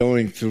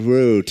going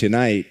through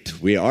tonight,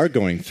 we are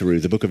going through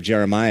the book of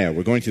Jeremiah.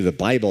 We're going through the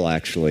Bible,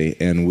 actually,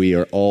 and we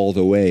are all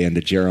the way into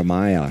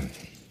Jeremiah.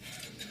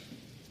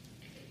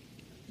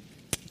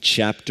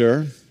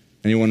 Chapter,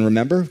 anyone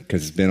remember?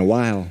 Because it's been a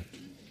while.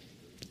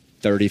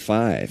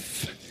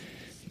 35.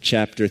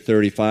 Chapter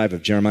 35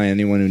 of Jeremiah.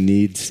 Anyone who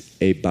needs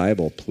a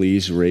Bible,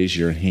 please raise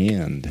your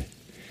hand.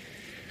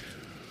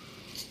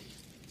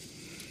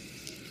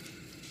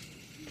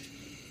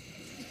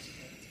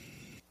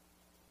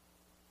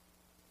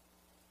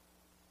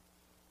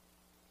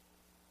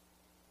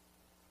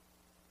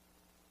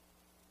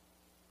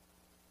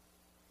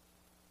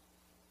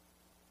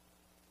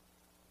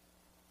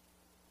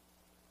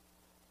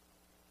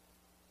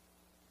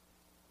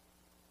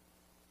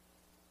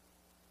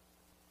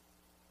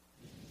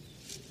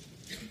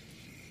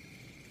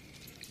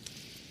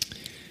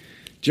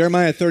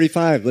 Jeremiah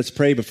 35, let's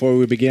pray before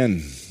we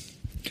begin.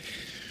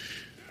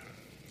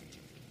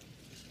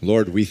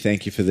 Lord, we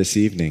thank you for this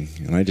evening,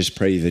 and I just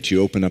pray that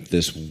you open up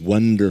this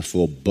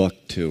wonderful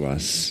book to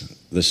us,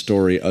 the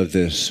story of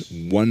this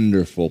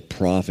wonderful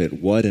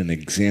prophet. What an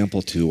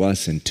example to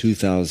us in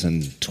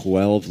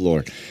 2012,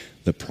 Lord,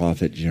 the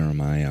prophet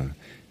Jeremiah.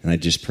 And I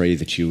just pray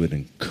that you would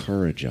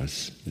encourage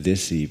us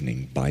this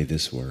evening by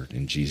this word.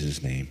 In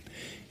Jesus' name,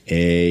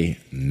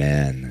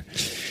 amen.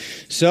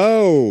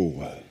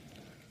 So,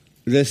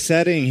 the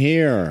setting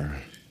here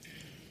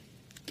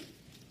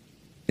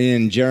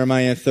in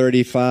Jeremiah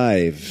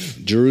 35,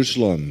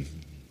 Jerusalem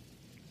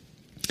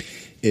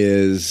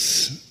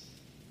is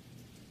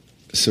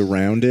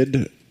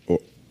surrounded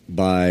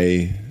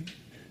by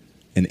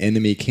an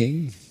enemy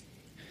king.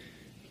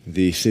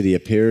 The city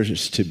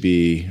appears to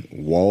be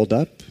walled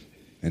up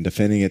and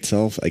defending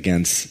itself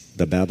against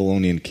the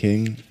Babylonian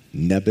king,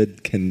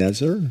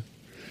 Nebuchadnezzar.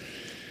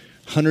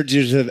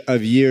 Hundreds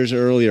of years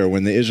earlier,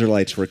 when the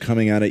Israelites were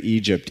coming out of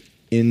Egypt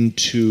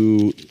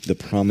into the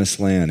promised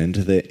land,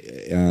 into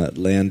the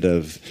land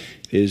of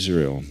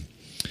Israel,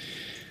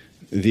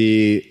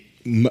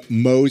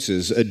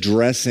 Moses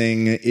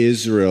addressing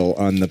Israel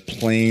on the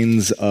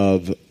plains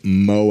of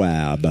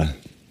Moab,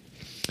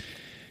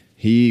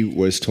 he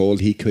was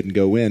told he couldn't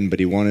go in, but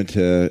he wanted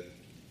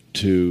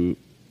to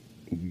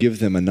give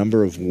them a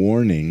number of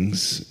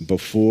warnings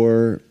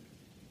before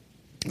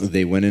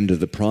they went into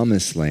the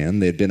promised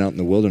land. They had been out in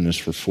the wilderness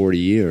for 40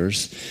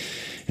 years.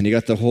 And you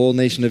got the whole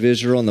nation of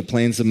Israel on the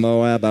plains of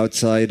Moab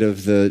outside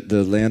of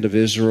the land of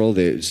Israel.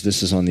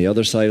 This is on the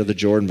other side of the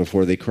Jordan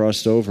before they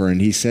crossed over. And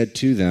he said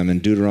to them in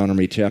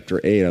Deuteronomy chapter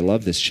 8, I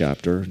love this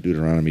chapter,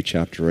 Deuteronomy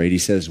chapter 8, he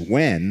says,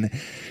 when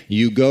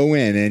you go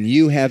in and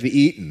you have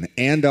eaten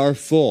and are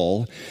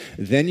full,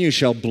 then you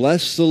shall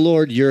bless the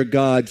Lord your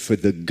God for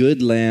the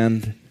good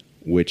land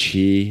which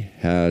he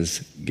has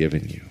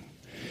given you.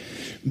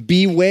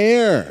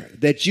 Beware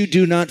that you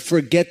do not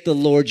forget the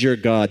Lord your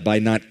God by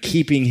not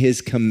keeping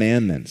his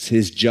commandments,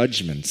 his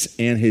judgments,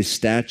 and his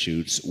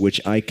statutes,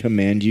 which I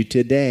command you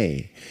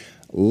today,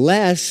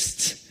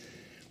 lest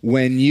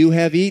when you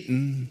have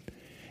eaten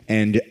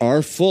and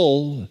are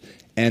full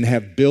and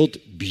have built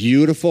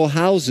beautiful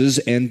houses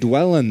and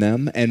dwell in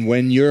them, and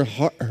when your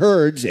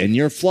herds and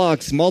your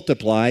flocks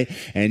multiply,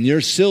 and your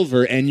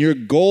silver and your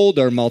gold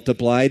are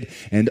multiplied,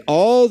 and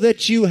all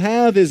that you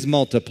have is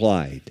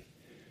multiplied,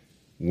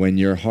 when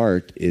your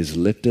heart is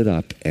lifted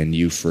up and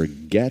you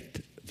forget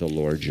the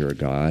Lord your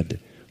God,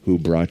 who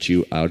brought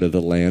you out of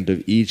the land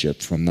of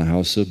Egypt from the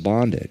house of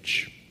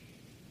bondage,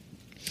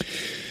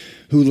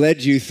 who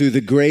led you through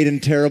the great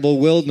and terrible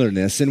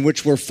wilderness, in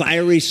which were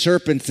fiery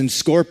serpents and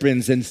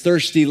scorpions, and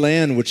thirsty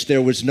land which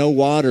there was no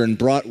water, and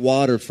brought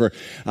water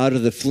out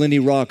of the flinty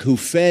rock, who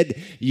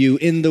fed you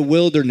in the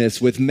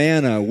wilderness with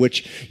manna,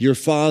 which your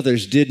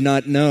fathers did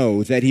not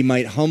know, that he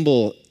might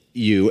humble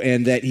you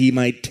and that he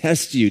might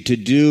test you to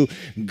do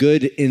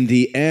good in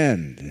the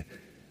end.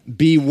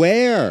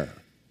 Beware,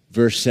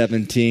 verse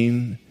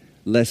 17,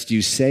 lest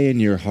you say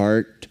in your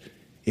heart,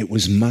 it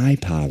was my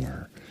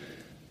power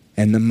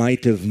and the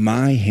might of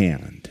my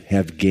hand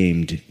have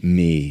gained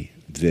me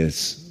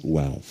this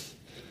wealth.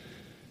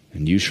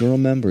 And you shall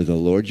remember the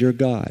Lord your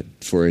God,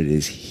 for it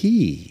is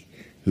he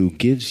who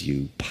gives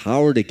you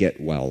power to get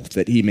wealth,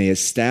 that he may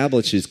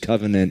establish his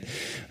covenant,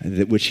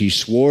 which he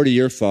swore to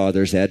your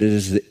fathers,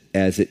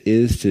 as it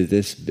is to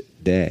this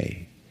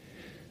day.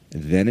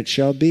 Then it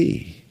shall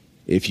be,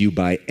 if you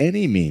by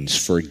any means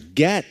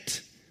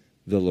forget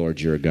the Lord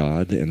your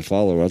God and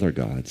follow other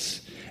gods,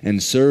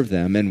 and serve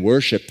them and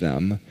worship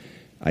them,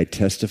 I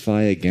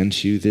testify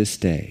against you this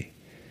day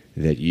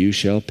that you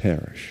shall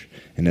perish.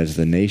 And as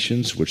the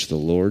nations which the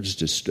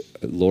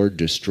Lord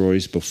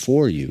destroys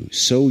before you,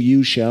 so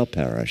you shall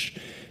perish,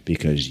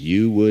 because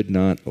you would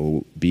not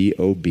be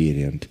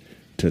obedient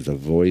to the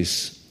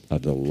voice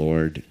of the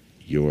Lord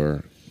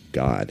your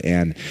God.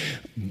 And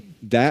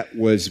that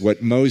was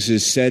what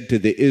Moses said to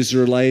the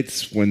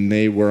Israelites when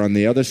they were on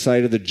the other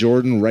side of the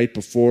Jordan, right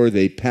before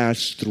they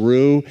passed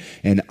through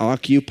and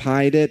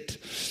occupied it.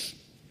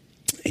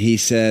 He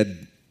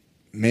said,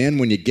 man,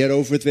 when you get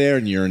over there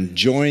and you're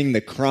enjoying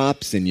the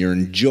crops and you're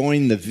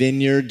enjoying the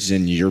vineyards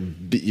and you're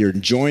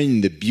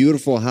enjoying the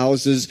beautiful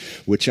houses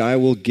which I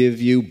will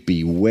give you,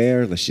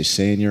 beware lest you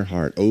say in your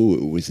heart, oh,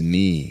 it was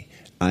me.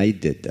 I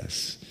did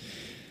this.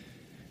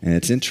 And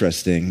it's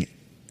interesting.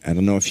 I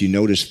don't know if you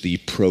noticed the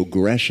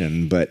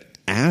progression, but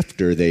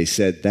after they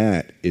said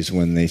that is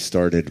when they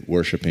started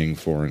worshiping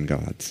foreign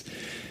gods.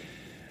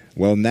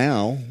 Well,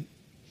 now,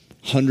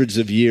 hundreds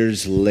of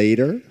years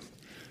later,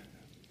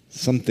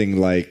 something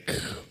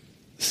like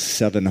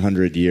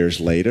 700 years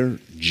later,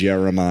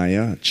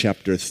 Jeremiah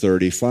chapter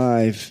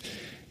 35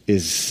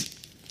 is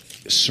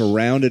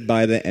surrounded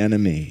by the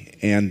enemy,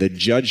 and the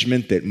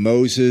judgment that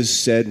Moses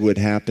said would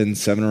happen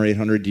 700 or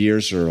 800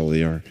 years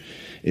earlier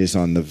is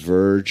on the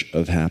verge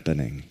of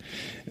happening.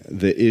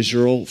 The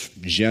Israel,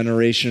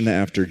 generation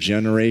after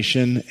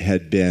generation,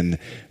 had been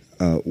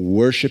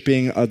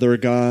worshiping other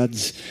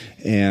gods,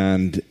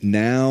 and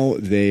now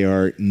they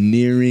are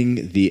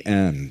nearing the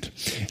end.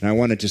 And I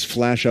want to just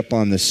flash up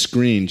on the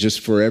screen,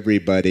 just for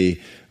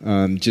everybody,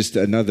 just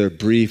another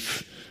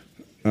brief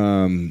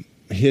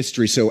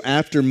history. So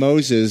after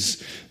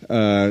Moses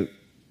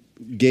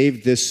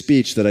gave this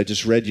speech that I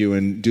just read you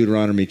in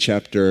Deuteronomy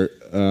chapter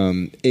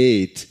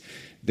 8,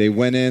 they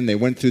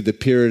went through the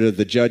period of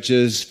the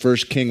judges.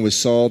 First king was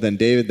Saul, then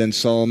David, then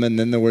Solomon.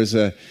 Then there was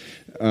a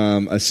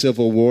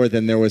civil war.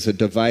 Then there was a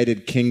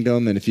divided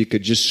kingdom. And if you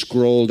could just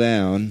scroll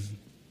down,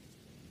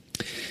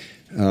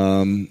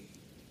 on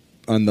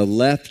the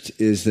left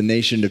is the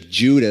nation of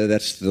Judah.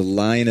 That's the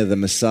line of the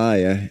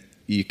Messiah.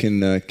 You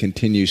can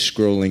continue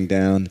scrolling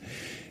down.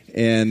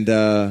 And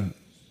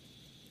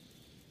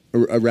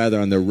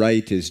rather on the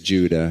right is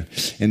Judah.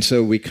 And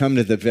so we come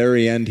to the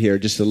very end here,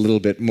 just a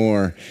little bit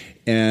more.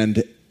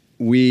 And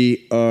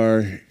we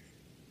are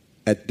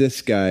at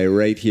this guy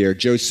right here.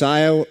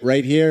 Josiah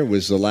right here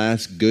was the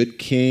last good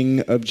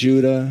king of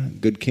Judah,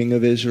 good king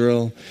of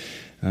Israel.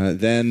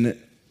 Then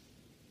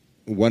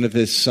one of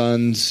his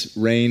sons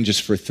reigned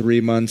just for 3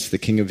 months. The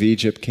king of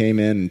Egypt came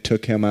in and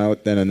took him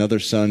out. Then another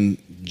son,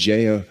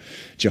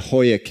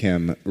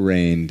 Jehoiakim,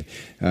 reigned.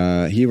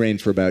 He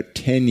reigned for about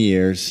 10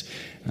 years.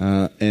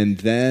 And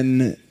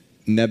then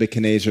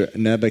Nebuchadnezzar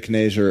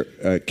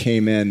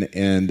came in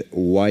and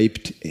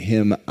wiped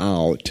him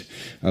out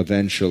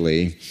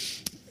eventually.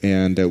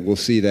 And we'll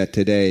see that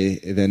today.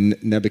 Then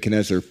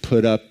Nebuchadnezzar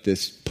put up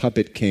this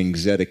puppet king,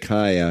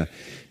 Zedekiah,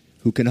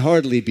 who can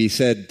hardly be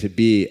said to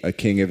be a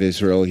king of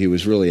Israel. He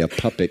was really a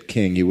puppet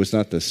king. He was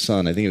not the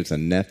son. I think he was a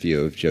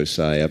nephew of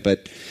Josiah.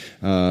 But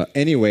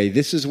anyway,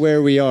 this is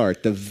where we are,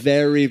 at the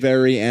very,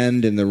 very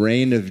end in the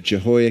reign of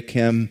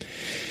Jehoiakim.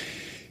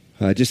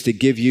 Just to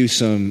give you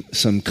some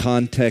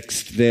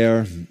context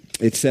there,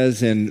 it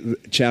says in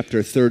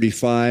chapter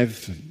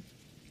 35,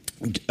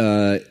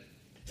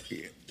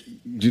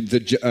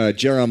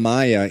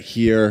 Jeremiah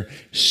here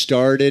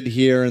started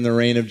here in the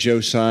reign of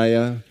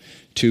Josiah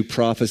to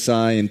prophesy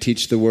and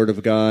teach the word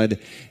of God,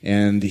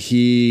 and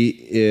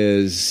he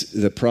is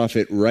the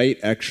prophet right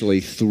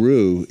actually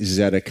through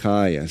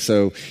Zedekiah.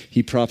 So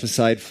he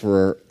prophesied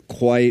for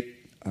quite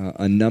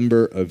a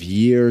number of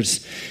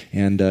years.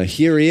 And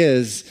here he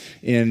is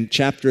in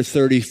chapter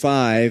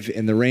 35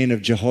 in the reign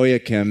of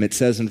Jehoiakim. It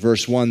says in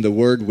verse 1, the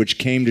word which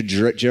came to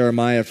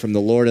Jeremiah from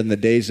the Lord in the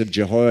days of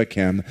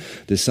Jehoiakim,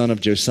 the son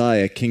of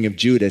Josiah, king of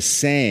Judah,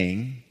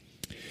 saying,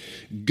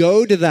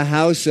 go to the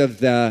house of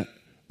the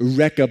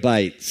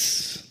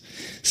Rechabites,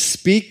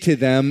 speak to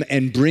them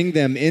and bring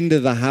them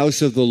into the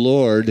house of the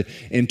Lord,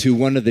 into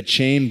one of the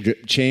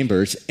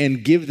chambers,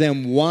 and give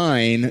them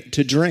wine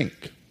to drink.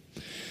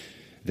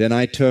 Then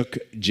I took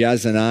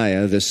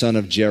Jezaniah, the son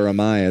of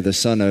Jeremiah, the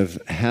son of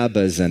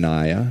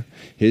Habazaniah,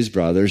 his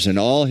brothers, and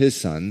all his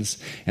sons,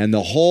 and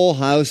the whole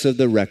house of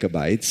the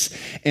Rechabites,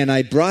 and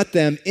I brought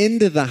them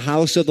into the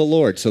house of the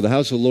Lord. So the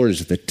house of the Lord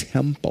is the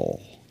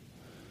temple.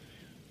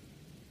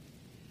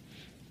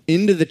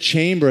 Into the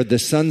chamber of the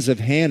sons of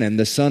Hanan,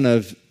 the son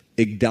of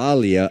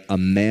Igdaliah, a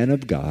man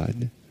of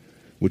God,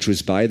 which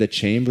was by the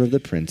chamber of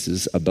the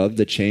princes, above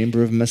the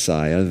chamber of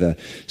Messiah, the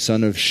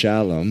son of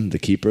Shallum, the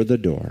keeper of the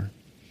door.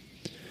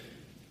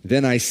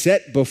 Then I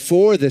set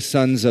before the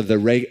sons of the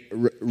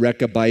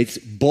Rechabites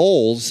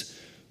bowls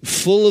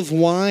full of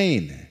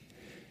wine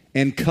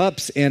and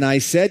cups, and I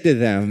said to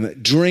them,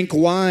 drink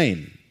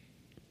wine.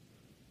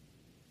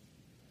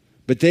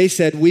 But they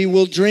said, we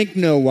will drink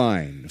no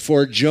wine,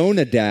 for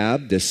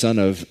Jonadab, the son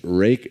of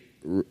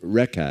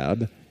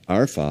Rechab,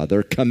 our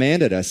father,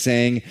 commanded us,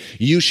 saying,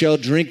 you shall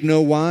drink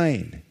no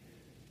wine,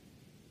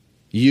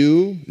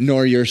 you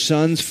nor your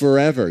sons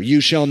forever.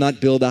 You shall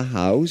not build a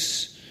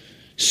house,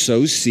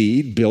 sow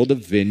seed, build a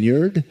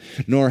vineyard,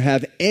 nor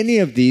have any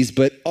of these,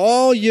 but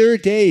all your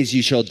days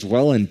you shall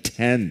dwell in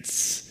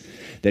tents,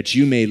 that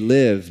you may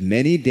live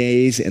many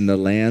days in the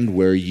land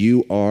where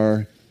you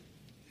are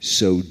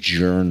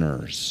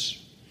sojourners.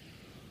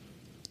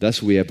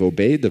 Thus we have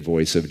obeyed the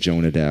voice of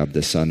Jonadab,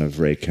 the son of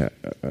Rechab,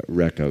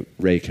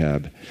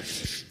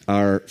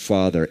 our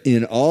father.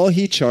 In all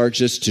he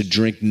charged us to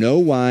drink no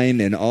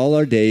wine in all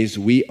our days,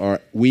 we,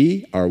 our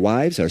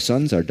wives, our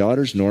sons, our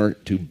daughters, nor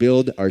to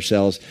build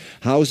ourselves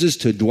houses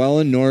to dwell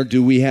in, nor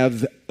do we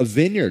have a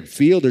vineyard,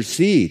 field, or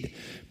seed.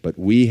 But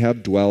we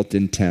have dwelt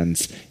in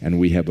tents, and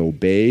we have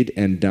obeyed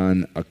and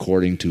done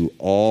according to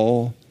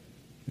all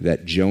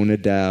that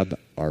Jonadab,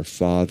 our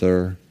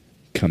father,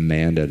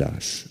 commanded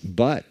us.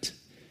 But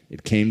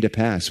it came to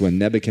pass when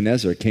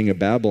Nebuchadnezzar, king of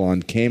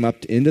Babylon, came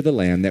up into the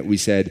land that we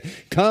said,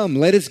 "Come,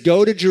 let us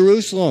go to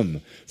Jerusalem,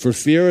 for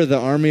fear of the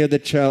army of the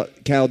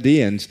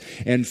Chaldeans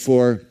and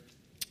for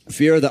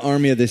fear of the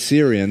army of the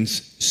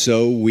Syrians,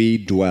 so we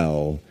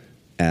dwell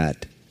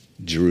at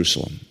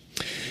Jerusalem."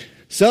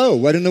 So,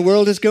 what in the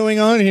world is going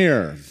on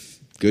here?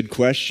 Good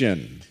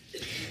question.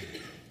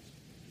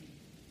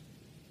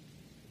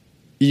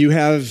 You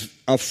have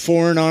a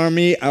foreign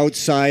army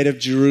outside of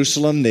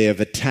Jerusalem. They have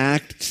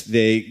attacked.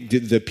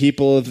 The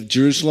people of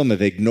Jerusalem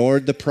have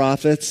ignored the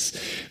prophets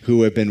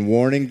who have been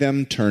warning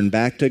them, turn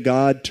back to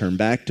God, turn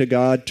back to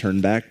God, turn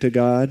back to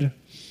God.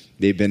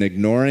 They've been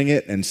ignoring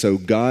it, and so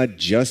God,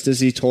 just as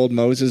he told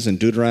Moses in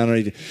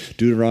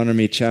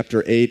Deuteronomy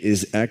chapter 8,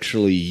 is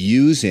actually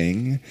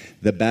using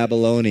the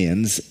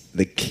Babylonians,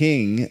 the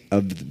king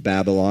of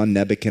Babylon,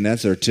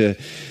 Nebuchadnezzar, to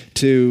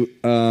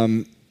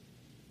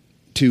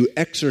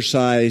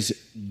exercise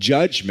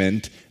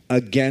judgment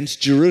against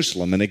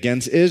Jerusalem and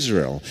against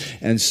Israel.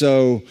 And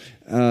so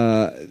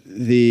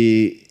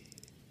the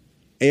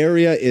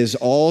area is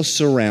all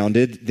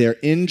surrounded. They're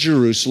in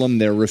Jerusalem.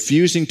 They're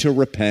refusing to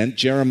repent.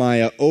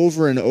 Jeremiah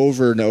over and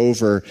over and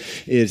over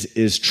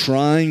is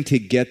trying to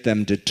get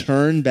them to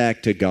turn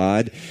back to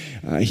God.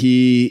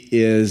 He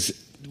is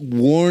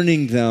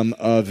warning them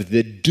of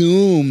the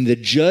doom, the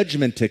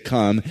judgment to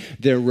come.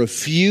 They're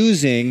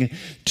refusing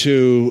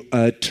to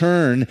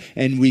turn.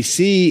 And we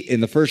see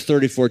in the first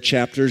 34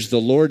 chapters, the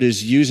Lord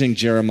is using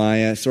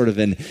Jeremiah sort of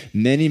in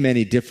many,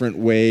 many different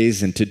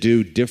ways and to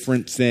do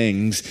different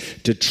things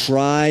to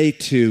try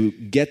to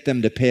get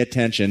them to pay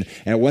attention.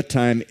 At one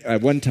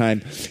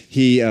time,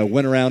 he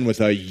went around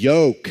with a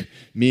yoke,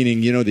 meaning,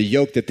 the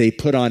yoke that they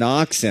put on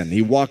oxen.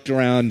 He walked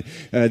around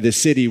the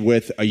city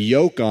with a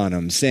yoke on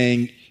him,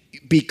 saying,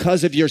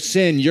 because of your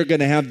sin, you're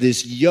going to have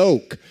this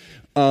yoke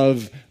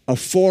of a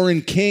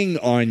foreign king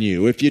on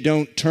you if you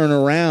don't turn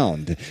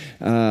around.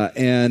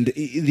 And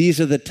these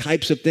are the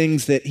types of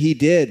things that he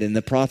did and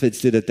the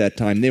prophets did at that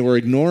time. They were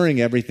ignoring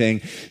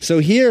everything. So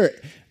here,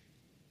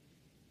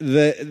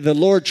 the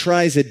Lord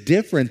tries a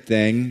different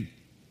thing.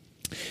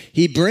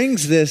 He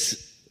brings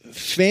this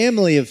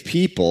family of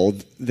people.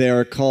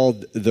 They're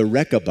called the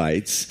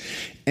Rechabites.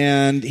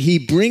 And he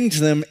brings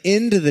them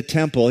into the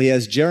temple. He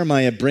has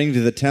Jeremiah bring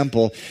to the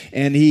temple.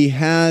 And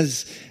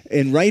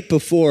and right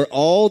before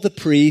all the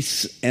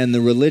priests and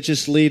the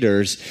religious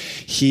leaders,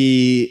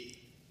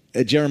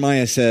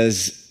 Jeremiah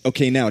says,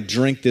 okay, now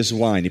drink this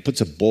wine. He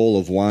puts a bowl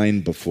of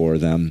wine before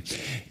them.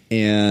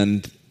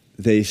 And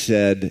they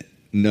said,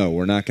 no,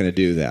 we're not going to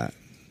do that.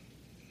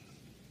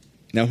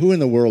 Now, who in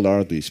the world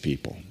are these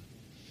people?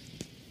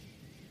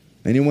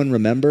 Anyone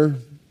remember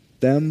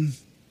them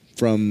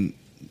from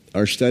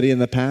our study in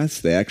the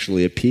past? They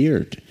actually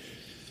appeared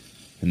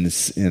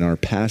in our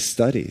past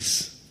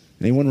studies.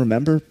 Anyone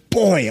remember?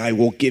 Boy, I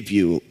will give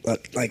you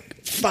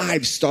like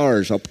 5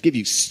 stars. I'll give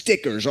you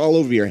stickers all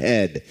over your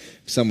head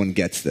if someone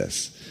gets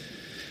this.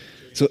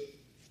 So,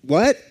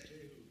 what?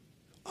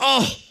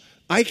 Oh,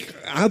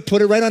 I'll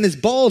put it right on his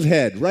bald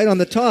head, right on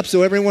the top,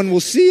 so everyone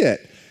will see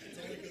it.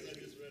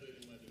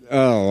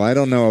 Oh, I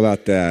don't know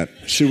about that.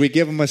 Should we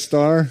give him a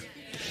star?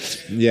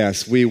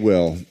 Yes, we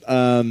will.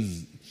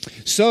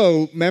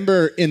 So,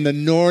 remember in the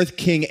north,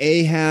 King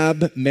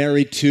Ahab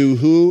married to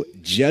who?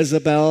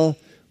 Jezebel.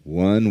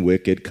 One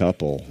wicked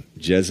couple.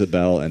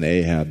 Jezebel and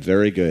Ahab.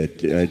 Very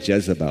good.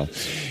 Jezebel.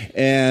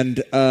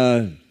 And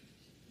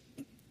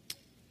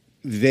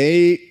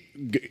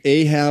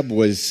Ahab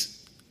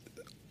was,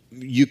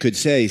 you could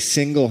say,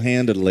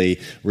 single-handedly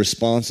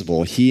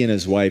responsible, he and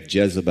his wife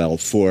Jezebel,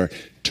 for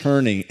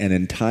turning an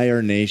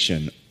entire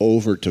nation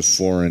over to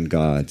foreign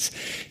gods.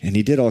 And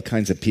he did all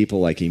kinds of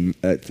people,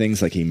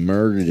 things like he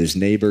murdered his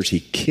neighbors.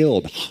 He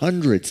killed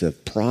hundreds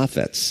of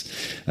prophets.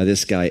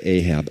 This guy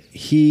Ahab,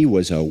 he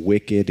was a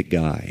wicked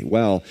guy.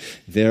 Well,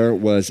 there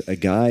was a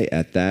guy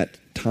at that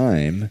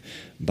time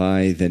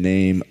by the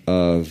name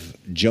of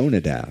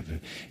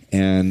Jonadab.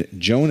 And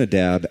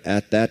Jonadab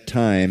at that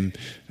time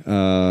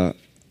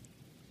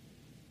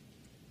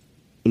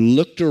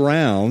looked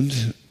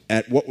around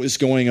at what was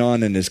going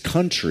on in his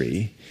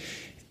country,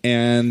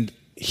 and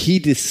he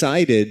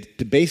decided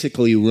to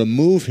basically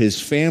remove his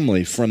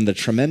family from the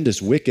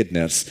tremendous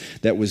wickedness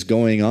that was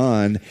going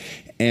on.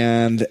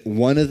 And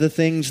one of the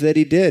things that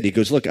he did, he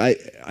goes, look, I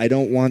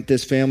don't want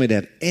this family to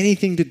have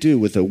anything to do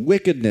with the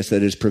wickedness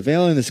that is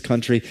prevailing in this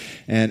country.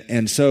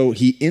 And so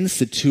he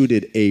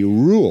instituted a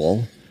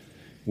rule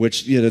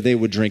which, they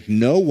would drink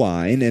no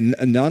wine. And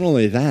not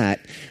only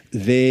that,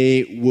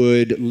 they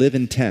would live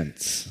in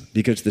tents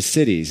because the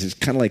cities, is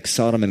kind of like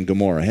Sodom and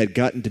Gomorrah, had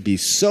gotten to be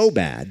so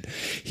bad.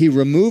 He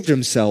removed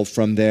himself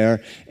from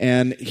there,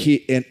 and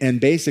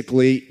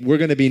basically, we're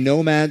going to be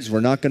nomads. We're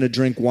not going to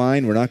drink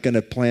wine. We're not going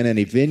to plant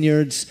any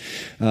vineyards,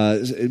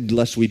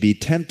 lest we be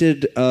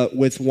tempted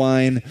with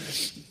wine.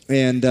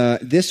 And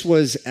this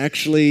was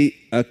actually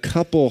a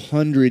couple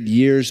hundred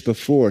years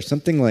before,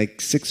 something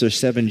like 6 or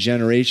 7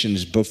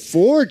 generations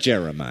before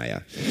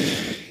Jeremiah.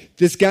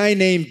 This guy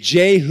named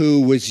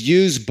Jehu was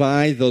used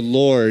by the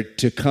Lord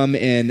to come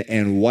in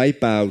and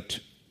wipe out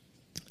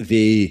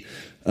the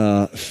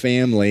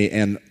family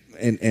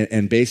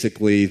and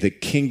basically the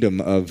kingdom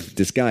of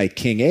this guy,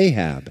 King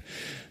Ahab.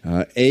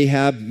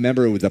 Ahab,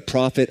 remember the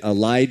prophet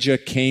Elijah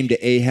came to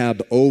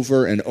Ahab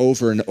over and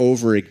over and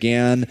over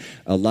again.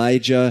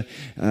 Elijah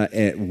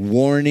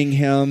warning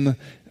him,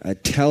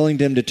 telling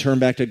them to turn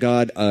back to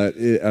God.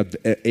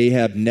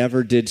 Ahab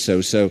never did so.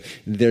 So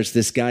there's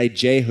this guy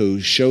Jehu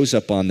shows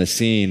up on the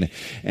scene,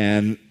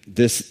 and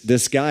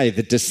this guy,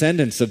 the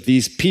descendants of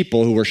these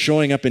people who were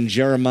showing up in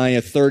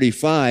Jeremiah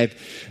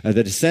 35,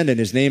 the descendant,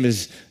 his name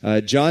is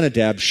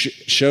Jonadab,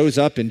 shows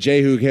up, and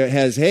Jehu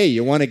has, hey,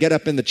 you want to get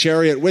up in the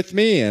chariot with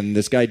me? And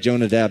this guy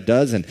Jonadab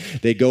does, and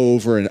they go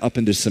over and up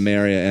into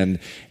Samaria,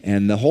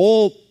 and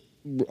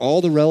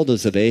all the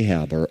relatives of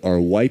Ahab are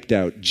wiped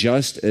out,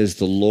 just as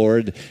the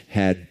Lord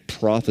had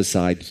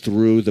prophesied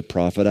through the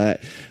prophet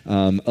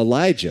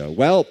Elijah.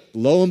 Well,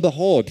 lo and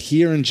behold,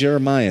 here in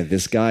Jeremiah,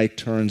 this guy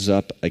turns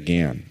up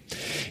again.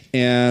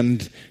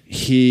 And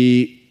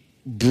he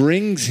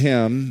brings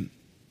him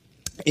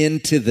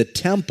into the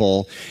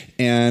temple,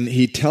 and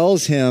he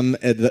tells him,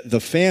 the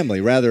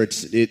family, rather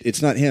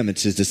it's not him,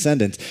 it's his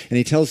descendants, and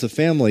he tells the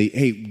family,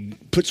 hey,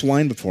 puts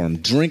wine before him,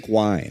 drink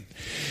wine.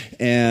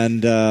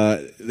 And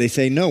they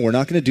say, no, we're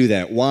not going to do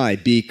that. Why?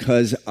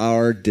 Because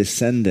our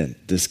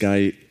descendant, this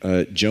guy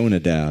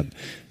Jonadab,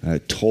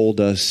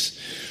 told us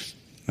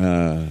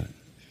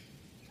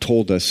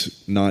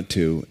not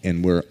to,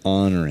 and we're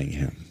honoring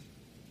him.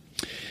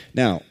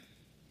 Now,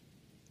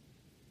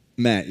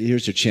 Matt,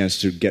 here's your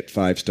chance to get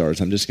 5 stars.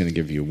 I'm just going to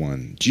give you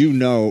 1. Do you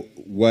know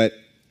what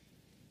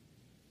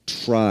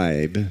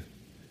tribe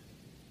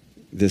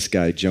this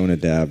guy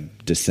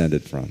Jonadab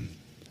descended from?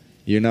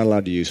 You're not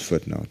allowed to use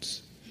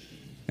footnotes.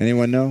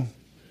 Anyone know?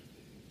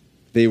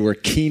 They were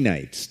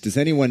Kenites. Does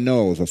anyone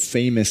know of a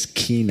famous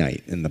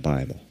Kenite in the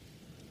Bible?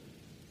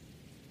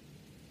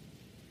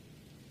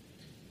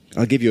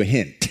 I'll give you a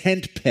hint.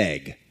 Tent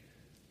peg.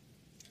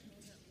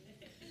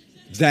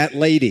 That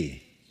lady.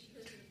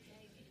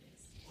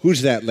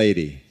 Who's that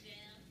lady?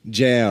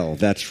 Jael,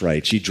 that's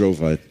right. She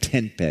drove a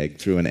tent peg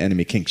through an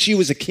enemy king. She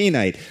was a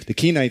Kenite. The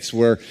Kenites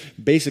were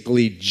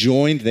basically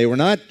joined. They were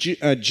not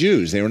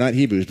Jews. They were not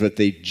Hebrews, but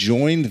they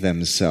joined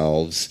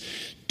themselves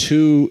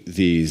to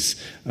these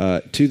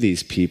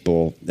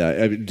people.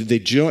 They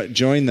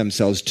joined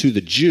themselves to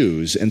the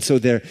Jews, and so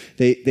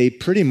they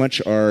pretty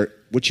much are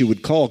what you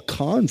would call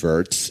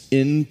converts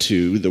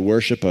into the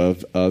worship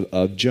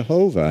of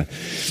Jehovah.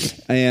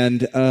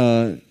 And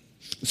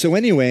so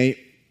anyway,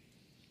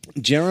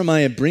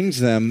 Jeremiah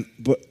brings them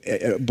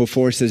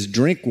before, it says,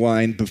 drink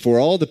wine before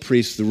all the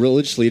priests, the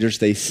religious leaders.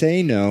 They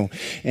say no,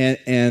 and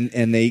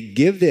they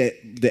give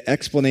the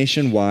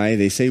explanation why.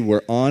 They say,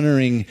 we're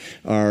honoring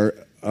our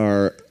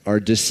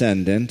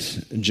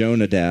descendant,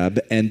 Jonadab.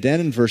 And then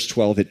in verse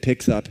 12, it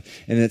picks up,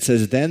 and it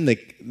says, then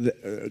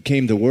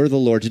came the word of the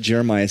Lord to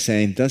Jeremiah,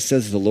 saying, thus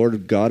says the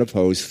Lord God of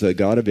hosts, the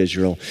God of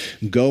Israel,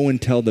 go and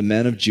tell the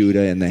men of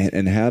Judah and the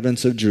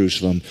inhabitants of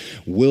Jerusalem,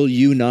 will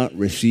you not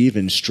receive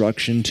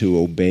instruction to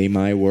obey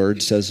my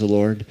word, says the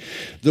Lord?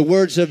 The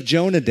words of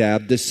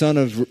Jonadab, the son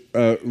of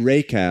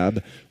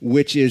Rechab,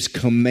 which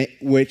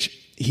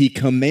he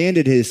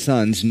commanded his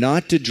sons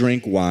not to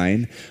drink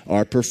wine,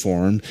 are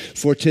performed.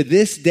 For to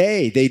this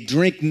day they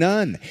drink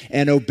none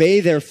and obey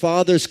their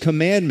father's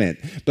commandment.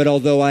 But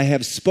although I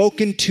have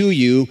spoken to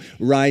you,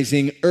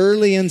 rising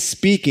early and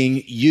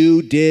speaking,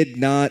 you did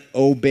not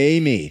obey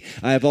me.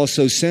 I have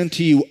also sent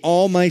to you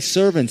all my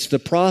servants, the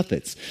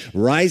prophets,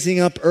 rising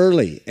up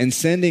early and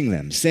sending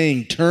them,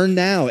 saying, turn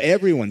now,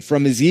 everyone,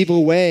 from his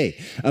evil way.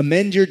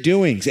 Amend your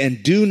doings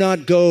and do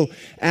not go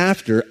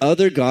after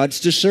other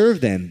gods to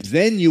serve them.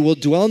 Then you will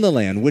dwell in the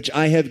land which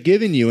I have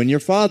given you and your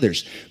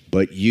fathers.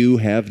 But you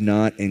have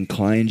not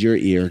inclined your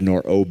ear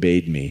nor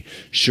obeyed me.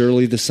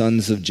 Surely the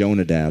sons of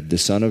Jonadab, the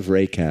son of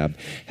Rechab,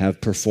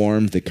 have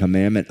performed the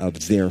commandment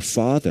of their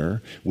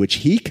father, which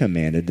he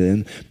commanded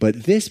them,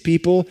 but this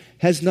people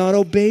has not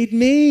obeyed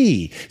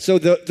me. So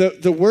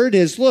the word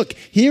is, look,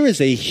 here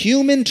is a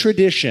human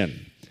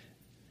tradition,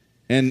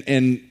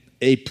 and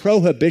a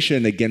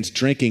prohibition against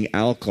drinking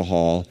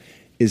alcohol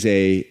is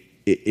a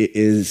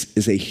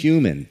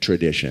human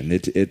tradition.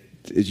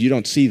 You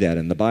don't see that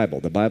in the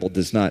Bible. The Bible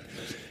does not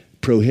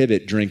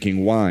prohibit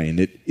drinking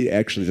wine.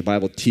 Actually, the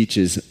Bible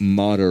teaches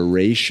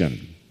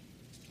moderation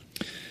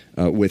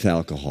with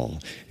alcohol.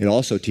 It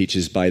also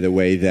teaches, by the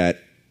way,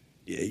 that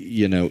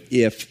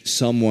if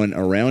someone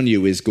around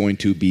you is going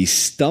to be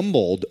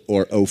stumbled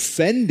or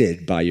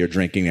offended by your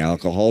drinking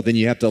alcohol, then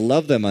you have to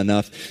love them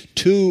enough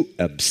to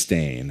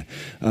abstain.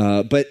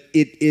 But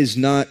it is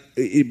not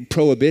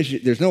prohibition.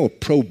 There's no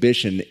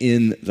prohibition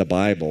in the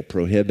Bible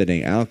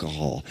prohibiting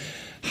alcohol.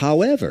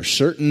 However,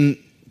 certain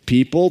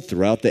people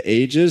throughout the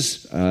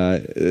ages,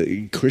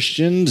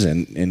 Christians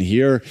and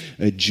here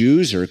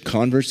Jews or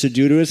converts to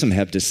Judaism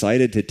have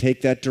decided to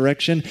take that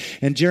direction.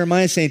 And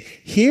Jeremiah is saying,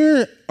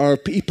 here are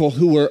people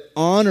who are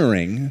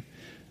honoring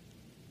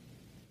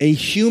a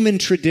human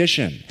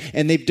tradition.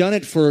 And they've done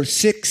it for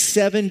 6,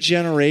 7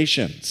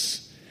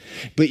 generations.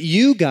 But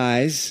you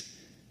guys,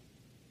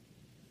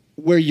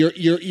 where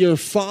your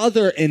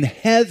Father in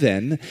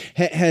heaven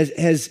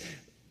has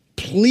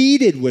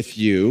pleaded with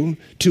you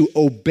to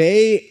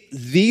obey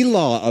the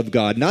law of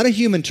God, not a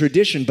human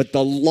tradition, but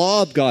the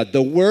law of God,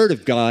 the word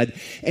of God,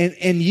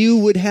 and you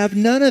would have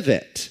none of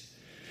it.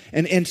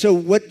 And so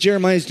what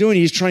Jeremiah is doing,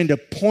 he's trying to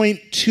point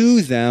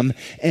to them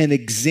an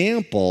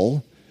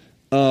example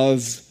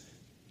of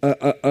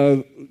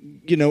a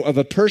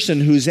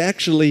person who's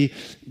actually,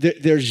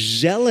 they're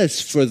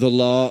zealous for the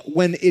law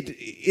when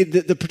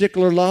the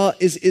particular law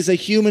is a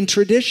human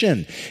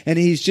tradition. And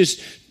he's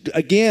just,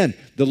 again,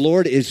 the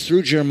Lord is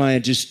through Jeremiah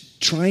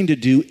just trying to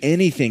do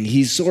anything.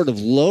 He's sort of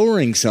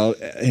lowering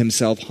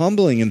himself,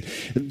 humbling him,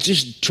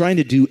 just trying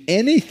to do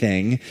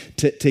anything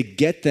to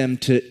get them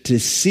to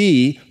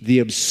see the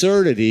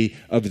absurdity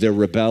of their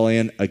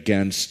rebellion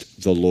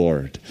against the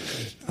Lord.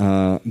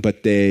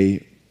 But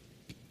they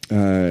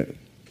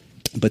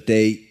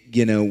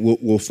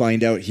we'll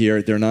find out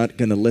here, they're not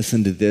going to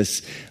listen to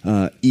this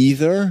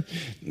either.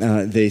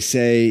 They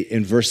say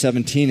in verse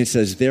 17, it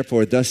says,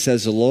 "Therefore, thus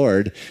says the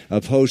Lord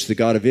of hosts, the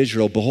God of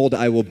Israel, behold,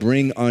 I will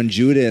bring on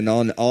Judah and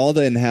on all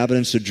the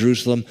inhabitants of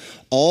Jerusalem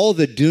all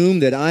the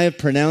doom that I have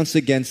pronounced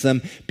against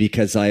them,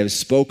 because I have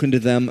spoken to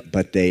them,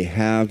 but they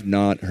have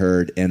not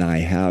heard, and I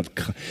have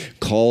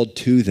called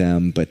to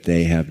them, but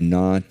they have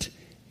not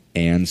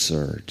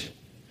answered."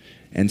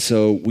 And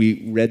so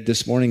we read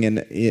this morning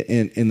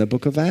in the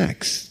book of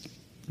Acts,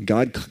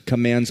 God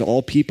commands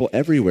all people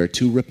everywhere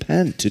to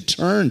repent, to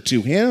turn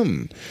to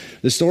Him.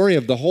 The story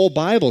of the whole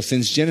Bible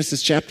since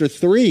Genesis chapter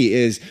 3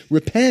 is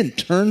repent,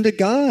 turn to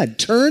God,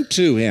 turn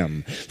to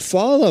Him,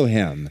 follow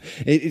Him.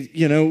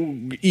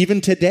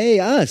 Even today,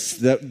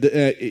 us,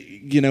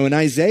 in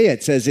Isaiah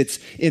it says it's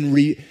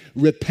in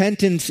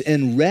repentance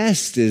and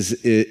rest is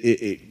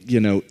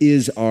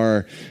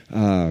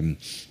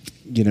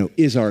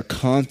our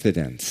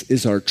confidence,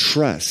 is our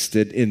trust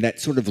in that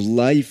sort of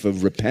life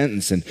of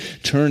repentance and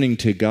turning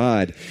to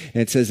God.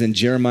 And it says in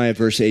Jeremiah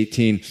verse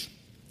 18,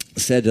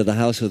 said to the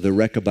house of the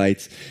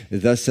Rechabites,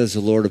 "Thus says the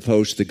Lord of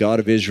hosts, the God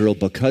of Israel,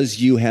 because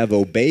you have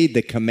obeyed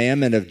the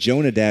commandment of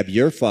Jonadab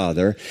your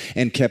father,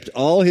 and kept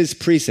all his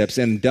precepts,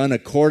 and done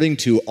according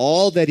to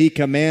all that he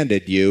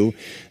commanded you,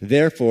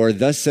 therefore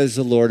thus says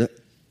the Lord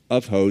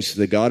of hosts,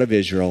 the God of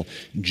Israel,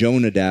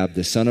 Jonadab,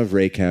 the son of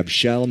Rechab,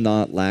 shall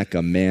not lack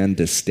a man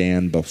to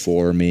stand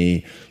before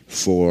me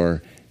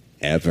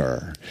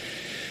forever."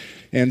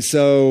 And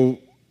so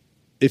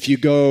if you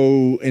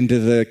go into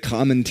the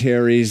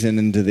commentaries and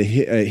into the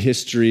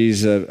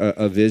histories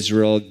of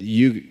Israel,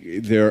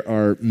 there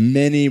are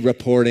many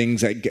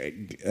reportings.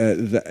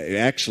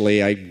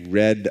 Actually, I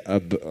read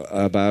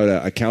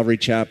about a Calvary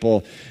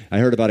Chapel. I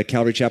heard about a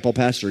Calvary Chapel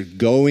pastor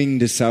going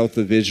to south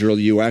of Israel.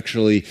 You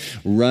actually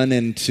run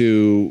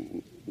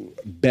into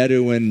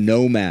Bedouin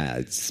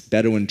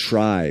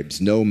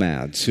tribes,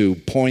 nomads, who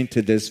point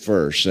to this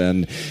verse.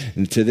 And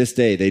to this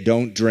day, they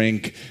don't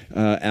drink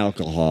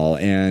alcohol,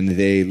 and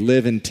they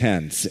live in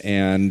tents.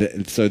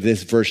 And so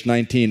this verse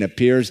 19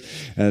 appears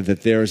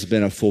that there's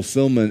been a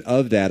fulfillment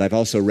of that. I've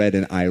also read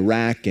in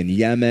Iraq and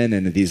Yemen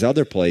and these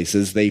other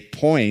places, they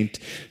point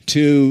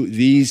to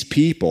these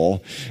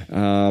people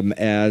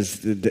as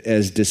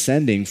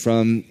descending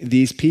from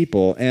these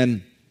people.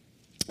 And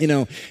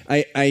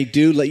I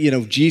do,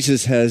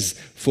 Jesus has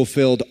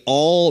fulfilled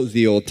all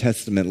the Old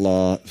Testament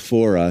law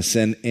for us.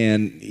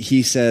 And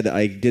he said,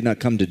 "I did not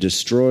come to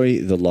destroy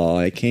the law.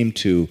 I came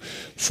to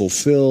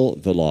fulfill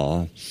the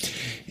law."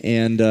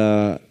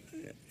 And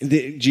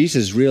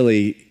Jesus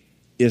really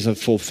is a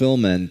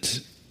fulfillment.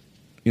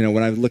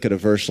 When I look at a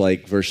verse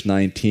like verse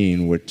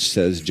 19, which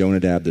says,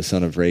 "Jonadab, the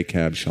son of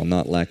Rechab, shall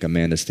not lack a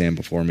man to stand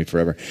before me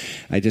forever,"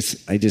 I just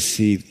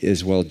see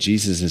as well,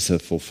 Jesus is a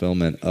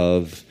fulfillment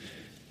of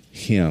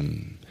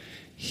Him.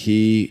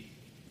 He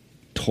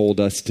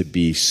told us to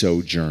be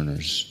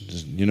sojourners.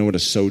 You know what a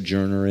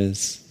sojourner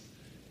is?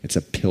 It's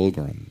a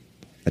pilgrim,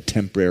 a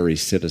temporary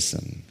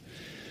citizen.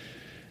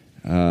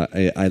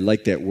 I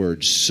like that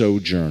word,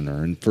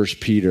 sojourner. In 1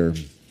 Peter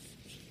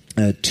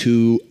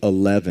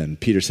 2:11,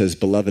 Peter says,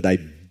 "Beloved, I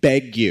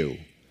beg you,"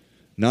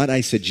 not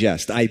I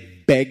suggest, I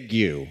beg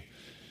you,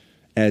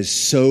 "as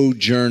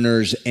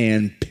sojourners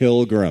and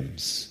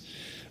pilgrims,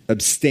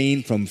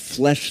 abstain from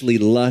fleshly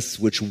lusts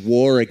which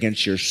war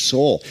against your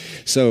soul."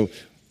 So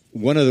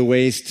one of the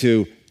ways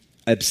to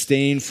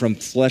abstain from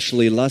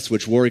fleshly lusts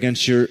which war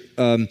against your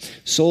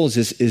souls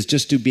is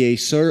just to be a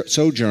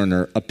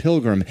sojourner, a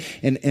pilgrim.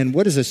 And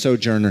what is a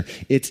sojourner?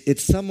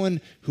 It's someone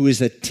who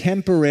is a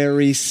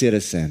temporary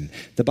citizen.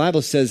 The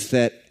Bible says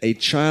that a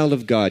child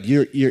of God,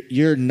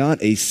 you're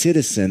not a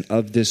citizen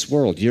of this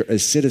world. You're a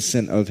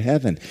citizen of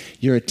heaven.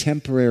 You're a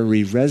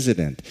temporary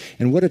resident.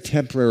 And what do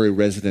temporary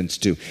residents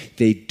do?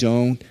 They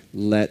don't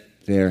let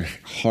their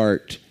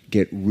heart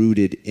get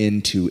rooted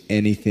into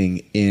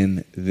anything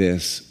in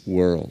this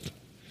world.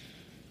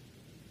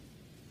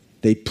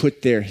 They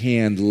put their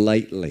hand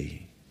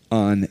lightly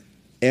on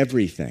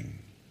everything.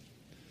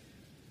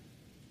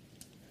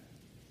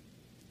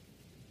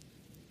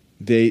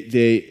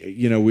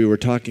 We were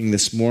talking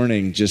this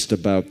morning just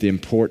about the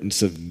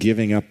importance of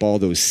giving up all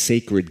those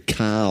sacred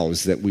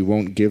cows that we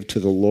won't give to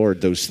the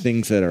Lord, those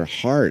things that our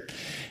heart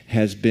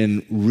has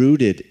been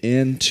rooted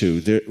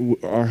into.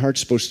 Our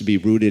heart's supposed to be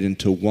rooted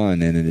into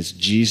one, and it is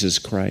Jesus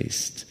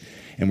Christ.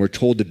 And we're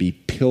told to be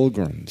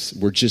pilgrims.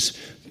 We're just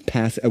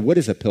what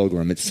is a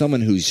pilgrim? It's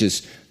someone who's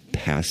just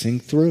passing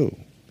through.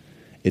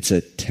 It's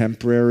a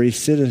temporary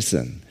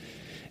citizen.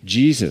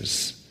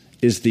 Jesus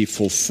is the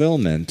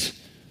fulfillment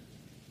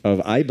of,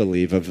 I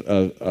believe,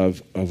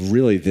 of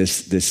really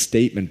this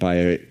statement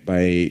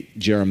by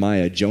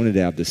Jeremiah.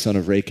 Jonadab, the son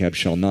of Rechab,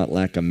 shall not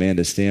lack a man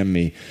to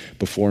stand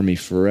before me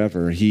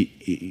forever. And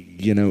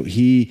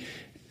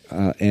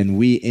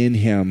we in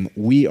him,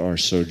 we are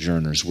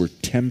sojourners. We're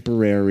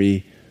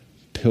temporary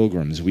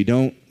pilgrims.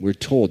 We're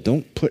told,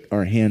 don't put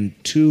our hand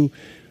too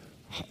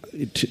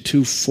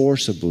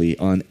forcibly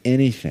on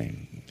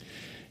anything.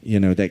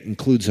 That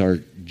includes our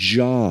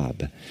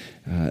job.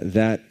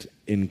 That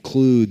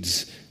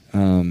includes,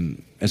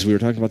 as we were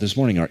talking about this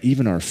morning,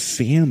 even our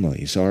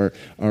families, our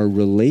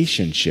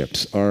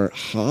relationships, our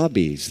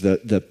hobbies,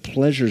 the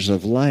pleasures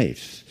of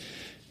life.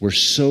 We're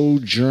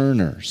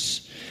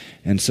sojourners.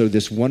 And so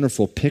this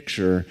wonderful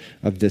picture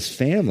of this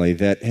family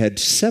that had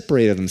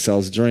separated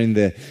themselves during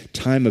the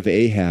time of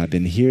Ahab,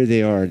 and here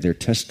they are, their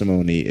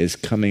testimony is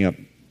coming up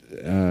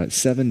 6,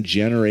 7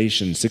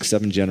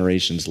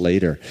 generations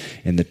later,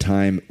 in the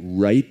time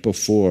right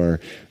before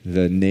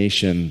the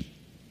nation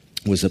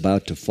was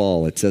about to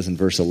fall. It says in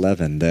verse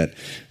 11 that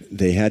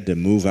they had to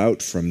move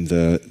out from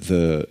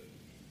the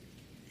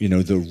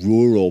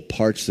rural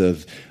parts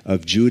of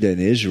Judah and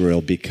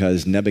Israel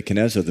because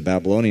Nebuchadnezzar, the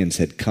Babylonians,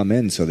 had come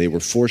in, so they were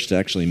forced to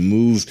actually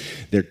move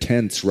their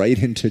tents right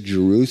into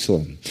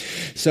Jerusalem.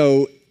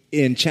 So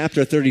in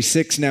chapter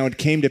 36, now it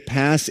came to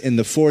pass in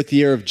the 4th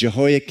year of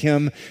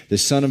Jehoiakim, the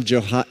son of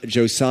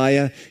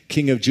Josiah,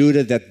 king of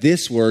Judah, that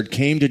this word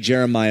came to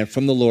Jeremiah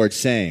from the Lord,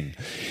 saying,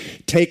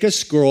 take a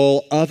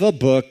scroll of a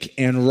book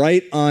and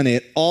write on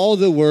it all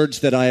the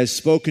words that I have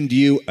spoken to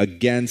you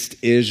against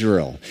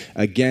Israel,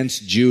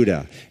 against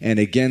Judah, and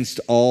against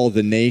all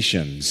the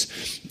nations.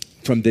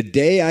 From the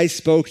day I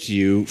spoke to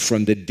you,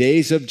 from the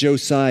days of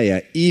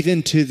Josiah,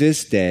 even to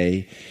this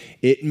day,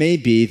 it may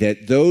be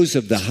that those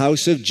of the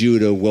house of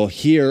Judah will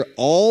hear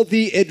all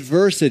the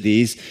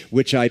adversities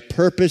which I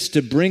purpose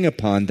to bring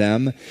upon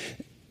them,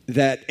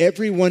 that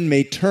everyone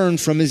may turn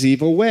from his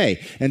evil way.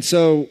 And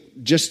so,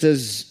 just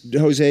as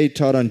Jose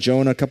taught on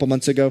Jonah a couple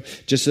months ago,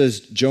 just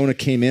as Jonah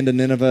came into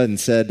Nineveh and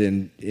said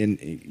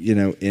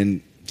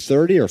in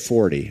 30 or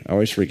 40, I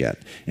always forget,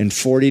 in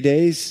 40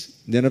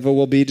 days, Nineveh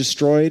will be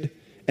destroyed,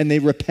 and they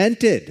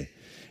repented.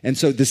 And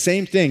so the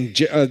same thing,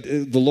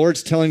 the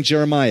Lord's telling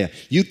Jeremiah,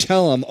 you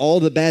tell them all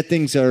the bad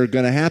things that are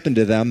going to happen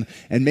to them,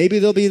 and maybe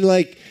they'll be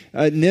like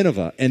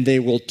Nineveh, and they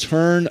will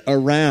turn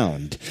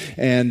around.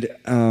 And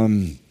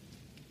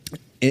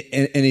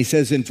he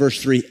says in verse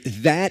 3,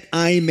 that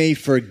I may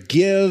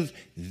forgive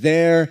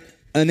their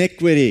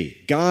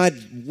iniquity.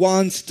 God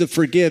wants to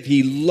forgive.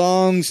 He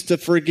longs to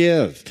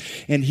forgive.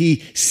 And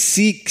he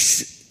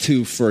seeks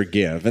to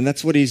forgive. And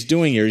that's what he's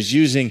doing here. He's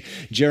using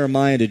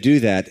Jeremiah to do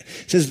that.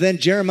 It says, then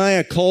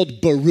Jeremiah called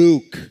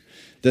Baruch,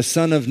 the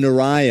son of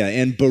Neriah,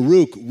 and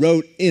Baruch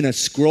wrote in a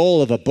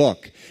scroll of a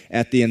book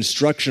at the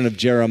instruction of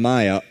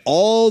Jeremiah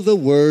all the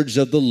words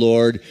of the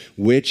Lord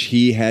which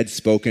he had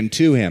spoken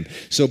to him.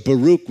 So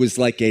Baruch was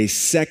like a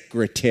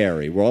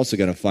secretary. We're also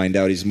going to find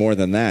out he's more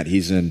than that.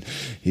 He's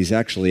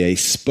actually a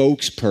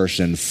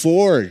spokesperson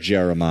for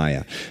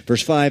Jeremiah.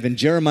 Verse 5, and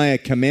Jeremiah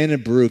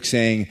commanded Baruch,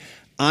 saying,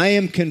 I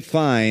am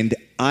confined,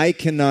 I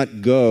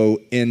cannot go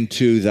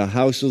into the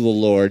house of the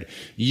Lord.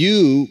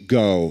 You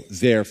go,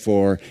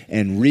 therefore,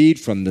 and read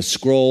from the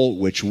scroll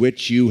which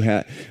you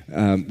have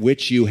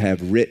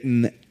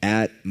written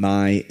at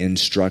my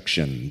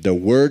instruction. The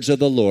words of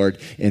the Lord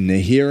in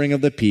the hearing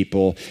of the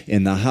people,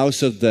 in the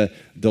house of the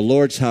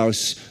Lord's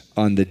house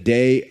on the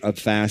day of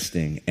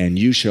fasting. And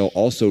you shall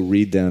also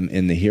read them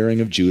in the hearing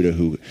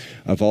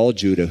of all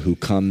Judah who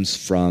comes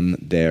from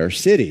their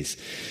cities.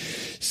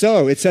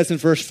 So it says in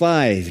verse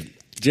 5,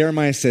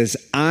 Jeremiah says,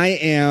 I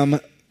am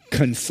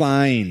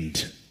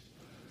confined.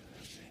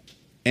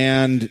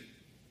 And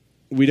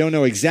we don't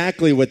know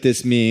exactly what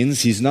this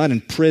means. He's not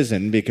in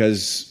prison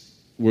because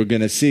we're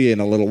going to see in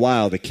a little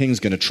while the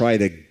king's going to try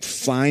to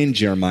find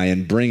Jeremiah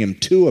and bring him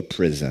to a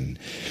prison.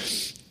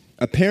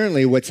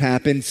 apparently what's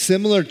happened,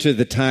 similar to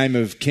the time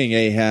of King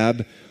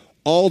Ahab,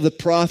 all the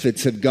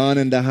prophets have gone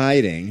into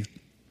hiding,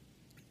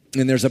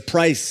 and there's a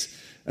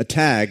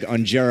tag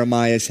on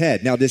Jeremiah's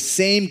head. Now, this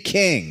same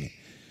king,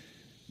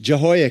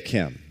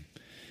 Jehoiakim,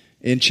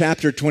 in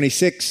chapter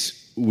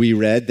 26, we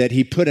read that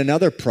he put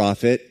another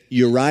prophet,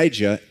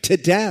 Urijah, to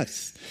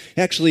death.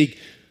 Actually,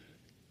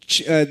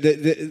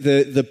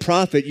 the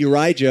prophet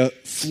Urijah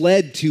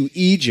fled to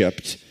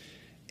Egypt,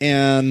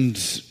 and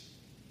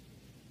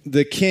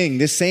the king,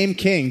 this same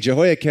king,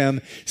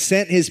 Jehoiakim,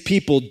 sent his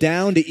people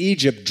down to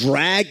Egypt,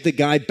 dragged the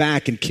guy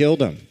back, and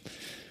killed him.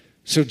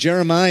 So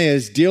Jeremiah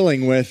is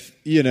dealing with,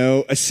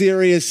 a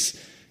serious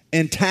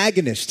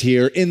antagonist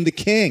here in the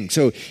king.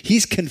 So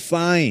he's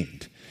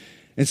confined.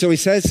 And so he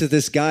says to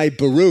this guy,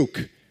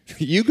 Baruch,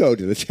 you go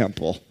to the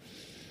temple.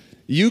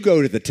 You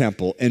go to the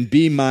temple and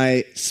be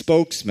my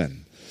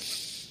spokesman.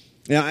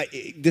 Now,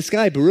 this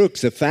guy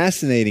Baruch's a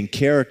fascinating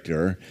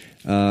character.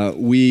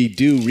 We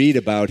do read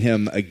about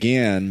him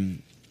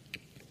again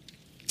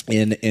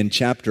in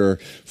chapter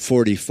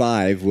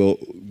 45.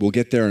 We'll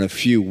get there in a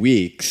few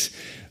weeks.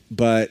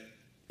 But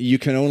you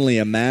can only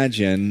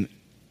imagine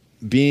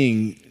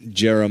being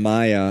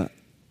Jeremiah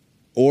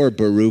or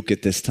Baruch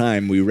at this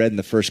time. We read in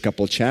the first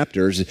couple of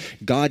chapters,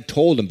 God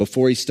told him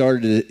before he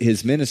started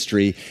his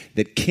ministry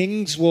that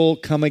kings will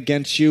come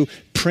against you,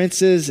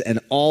 princes and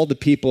all the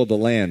people of the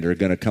land are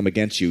going to come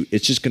against you.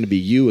 It's just going to be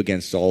you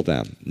against all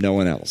them, no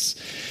one else.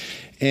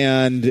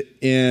 And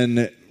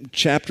in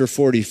chapter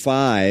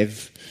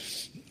 45,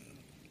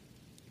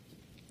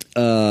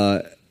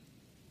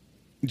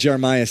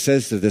 Jeremiah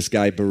says to this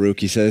guy Baruch,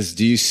 he says,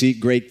 do you seek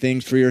great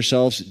things for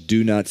yourselves?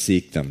 Do not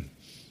seek them,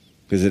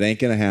 because it ain't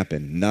going to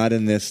happen. Not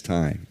in this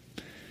time.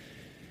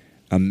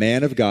 A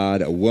man of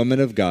God, a woman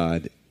of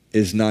God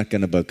is not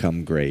going to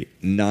become great.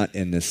 Not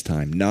in this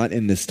time. Not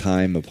in this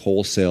time of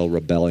wholesale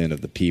rebellion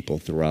of the people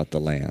throughout the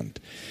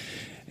land.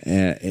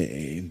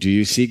 Do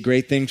you seek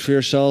great things for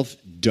yourself?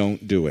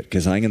 Don't do it,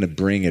 because I'm going to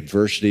bring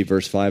adversity.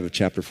 Verse 5 of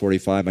chapter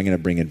 45, I'm going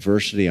to bring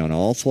adversity on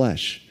all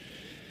flesh,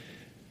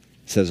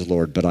 says the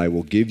Lord, but I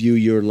will give you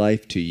your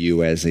life to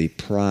you as a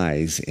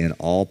prize in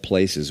all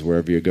places,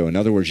 wherever you go. In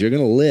other words, you're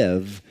going to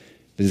live.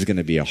 This is going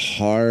to be a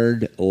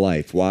hard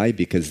life. Why?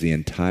 Because the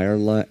entire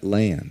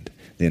land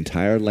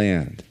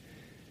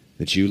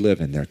that you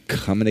live in, they're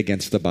coming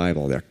against the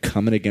Bible. They're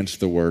coming against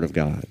the Word of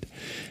God.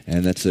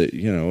 And that's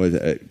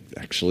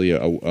actually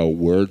a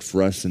word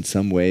for us in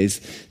some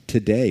ways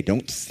today.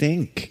 Don't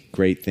think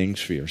great things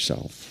for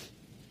yourself.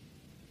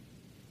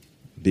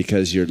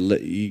 Because you're,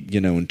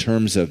 in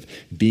terms of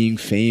being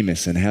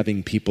famous and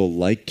having people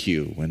like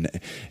you, and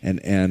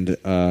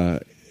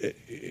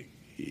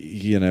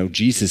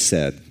Jesus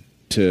said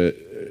to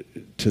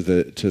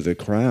the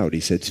crowd,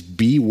 he said,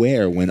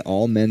 "Beware when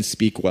all men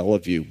speak well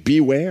of you.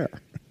 Beware,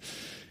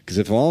 because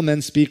if all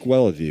men speak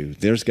well of you,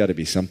 there's got to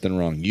be something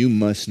wrong. You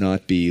must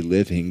not be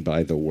living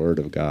by the word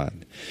of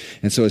God."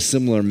 And so a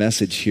similar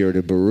message here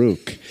to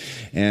Baruch.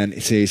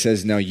 And so he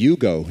says, now you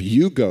go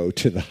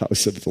to the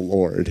house of the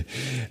Lord.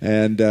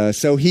 And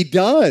so he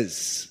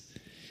does.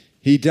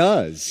 He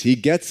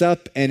gets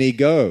up and he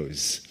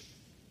goes.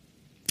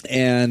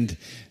 And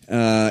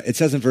it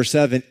says in verse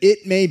 7,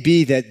 it may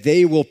be that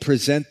they will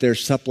present their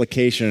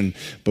supplication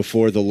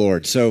before the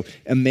Lord. So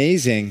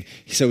amazing.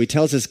 So he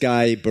tells this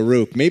guy,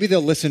 Baruch, maybe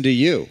they'll listen to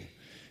you.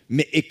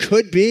 It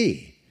could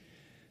be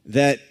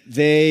that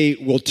they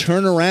will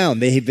turn around.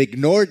 They have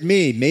ignored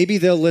me. Maybe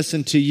they'll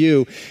listen to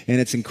you.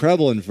 And it's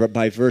incredible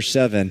by verse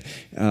 7.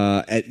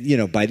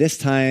 By this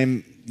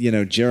time,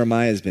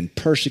 Jeremiah has been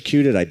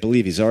persecuted. I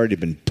believe he's already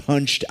been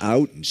punched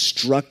out and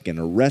struck and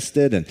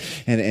arrested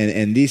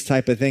and these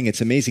type of things.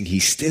 It's amazing. He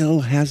still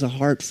has a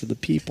heart for the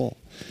people.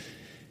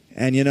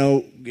 And,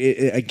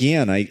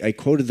 again, I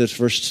quoted this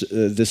verse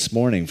this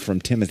morning from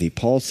Timothy.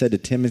 Paul said to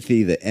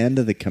Timothy, the end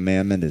of the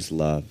commandment is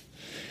love.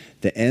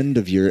 The end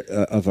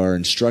of our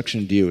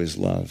instruction to you is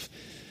love.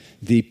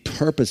 The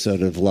purpose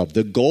of love,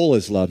 the goal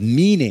is love,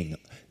 meaning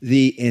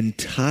the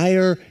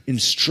entire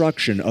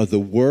instruction of the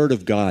Word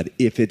of God,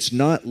 if it's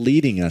not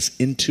leading us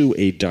into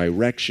a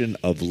direction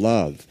of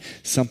love,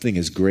 something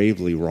is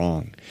gravely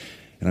wrong.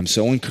 And I'm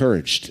so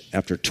encouraged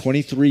after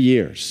 23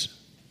 years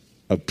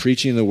of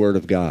preaching the Word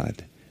of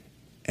God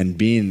and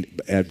being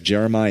at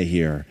Jeremiah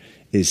here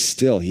is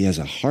still, he has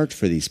a heart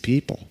for these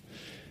people.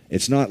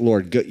 It's not,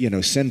 Lord,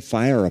 send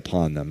fire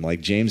upon them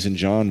like James and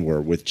John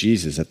were with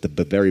Jesus at the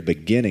very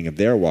beginning of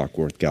their walk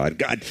with God.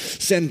 God,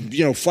 send,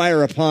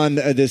 fire upon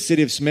the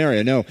city of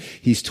Samaria. No,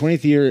 he's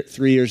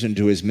 23 years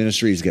into his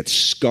ministry. He's got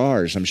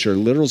scars, I'm sure,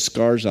 literal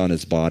scars on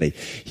his body.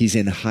 He's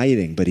in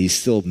hiding, but he's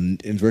still,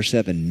 in verse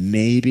 7,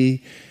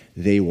 maybe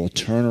they will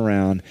turn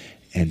around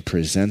and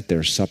present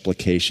their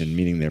supplication,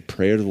 meaning their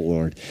prayer to the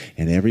Lord,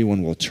 and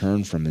everyone will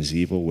turn from his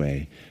evil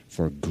way.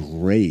 For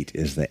great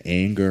is the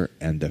anger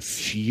and the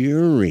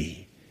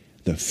fury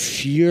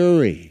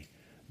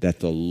that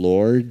the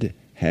Lord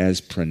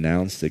has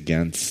pronounced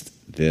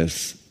against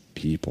this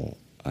people.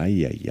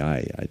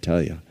 I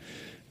tell you,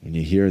 when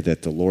you hear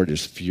that the Lord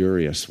is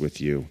furious with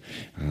you,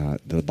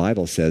 the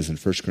Bible says in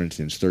 1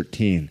 Corinthians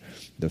 13,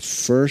 the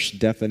first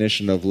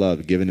definition of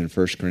love given in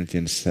 1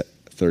 Corinthians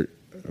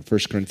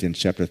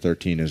chapter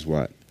 13 is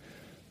what?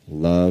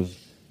 Love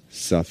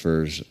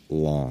suffers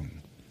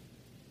long.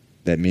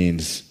 That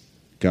means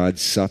God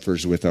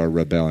suffers with our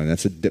rebellion.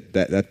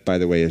 That, by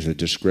the way, is a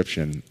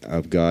description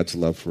of God's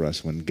love for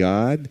us. When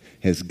God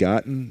has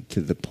gotten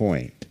to the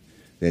point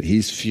that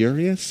he's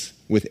furious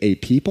with a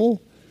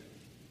people,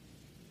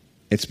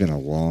 it's been a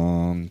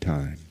long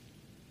time.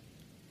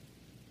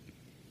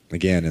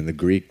 Again, in the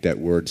Greek, that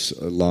word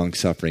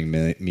long-suffering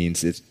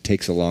means it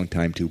takes a long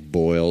time to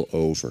boil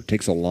over.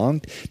 Takes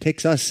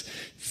us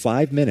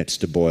 5 minutes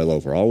to boil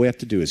over. All we have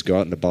to do is go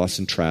out into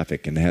Boston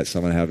traffic and have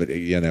someone have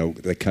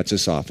it, that cuts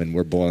us off, and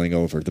we're boiling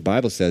over. The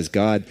Bible says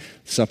God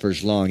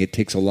suffers long. It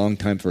takes a long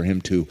time for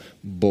him to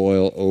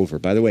boil over.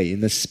 By the way,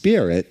 in the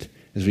Spirit,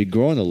 as we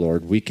grow in the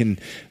Lord, we can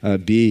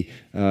we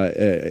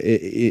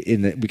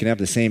can have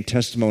the same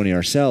testimony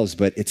ourselves.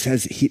 But it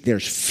says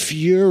there's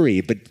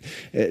fury,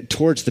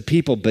 towards the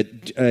people.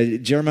 But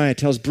Jeremiah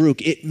tells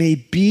Baruch, it may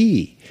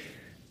be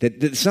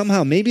that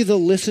somehow maybe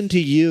they'll listen to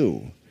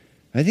you.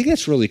 I think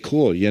that's really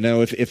cool.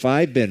 If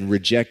I've been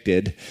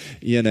rejected,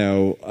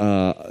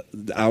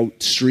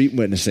 out street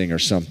witnessing or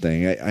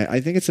something, I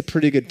think it's a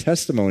pretty good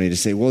testimony to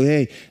say, well,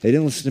 hey, they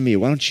didn't listen to me.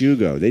 Why don't you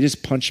go? They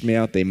just punched me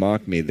out. They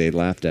mocked me. They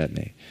laughed at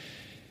me.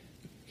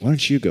 Why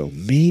don't you go?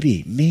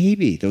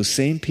 Maybe those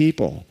same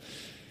people,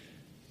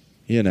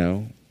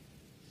 who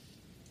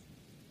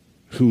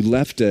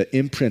left an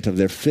imprint of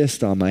their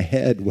fist on my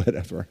head,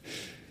 whatever,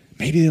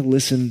 maybe they'll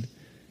listen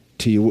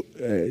to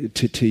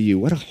you.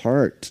 What a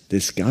heart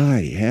this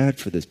guy had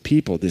for this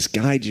people, this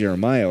guy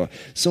Jeremiah.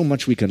 So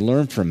much we can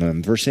learn from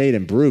him. Verse 8,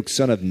 and Baruch,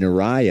 son of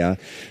Neriah,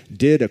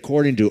 did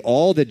according to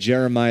all that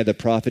Jeremiah the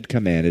prophet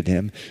commanded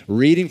him,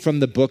 reading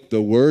from the book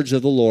the words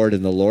of the Lord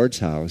in the Lord's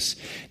house.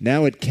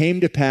 Now it came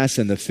to pass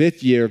in the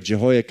 5th year of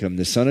Jehoiakim,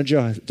 the son of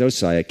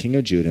Josiah, king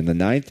of Judah, in the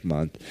 9th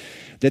month,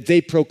 that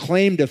they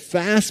proclaimed a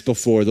fast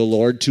before the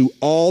Lord to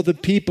all the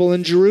people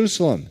in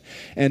Jerusalem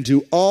and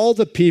to all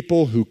the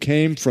people who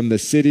came from the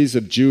cities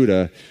of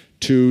Judah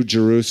to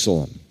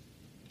Jerusalem.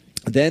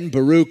 Then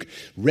Baruch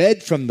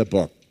read from the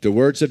book the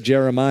words of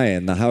Jeremiah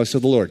in the house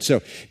of the Lord.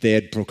 So they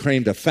had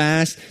proclaimed a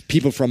fast.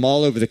 People from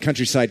all over the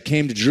countryside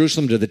came to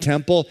Jerusalem to the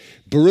temple.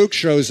 Baruch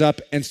shows up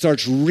and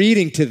starts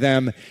reading to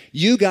them,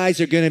 you guys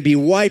are going to be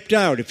wiped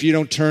out if you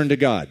don't turn to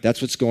God.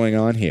 That's what's going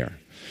on here.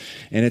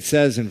 And it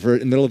says in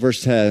the middle of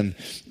verse 10,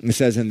 it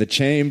says, in the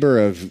chamber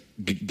of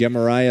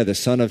Gemariah, the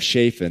son of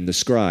Shaphan, the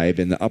scribe,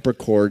 in the upper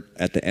court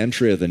at the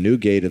entry of the new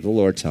gate of the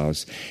Lord's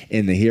house,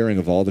 in the hearing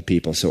of all the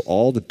people. So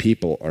all the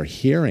people are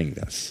hearing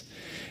this.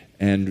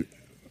 And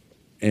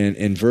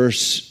in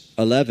verse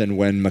 11,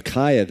 when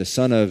Micaiah, the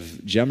son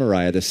of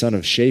Gemariah, the son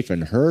of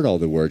Shaphan, heard all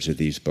the words of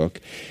these book,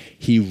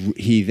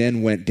 he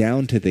then went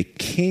down to the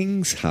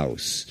king's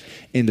house,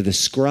 into the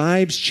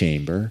scribe's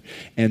chamber,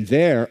 and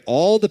there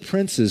all the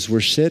princes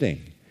were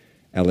sitting.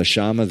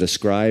 Elishama the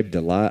scribe,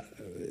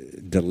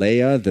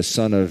 Delaiah the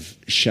son of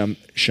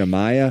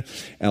Shemaiah,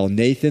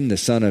 Elnathan the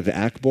son of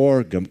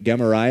Akbor,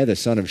 Gemariah the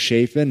son of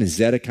Shaphan,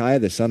 Zedekiah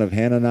the son of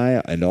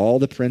Hananiah, and all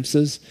the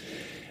princes.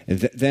 And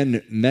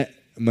then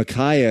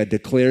Micaiah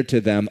declared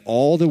to them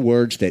all the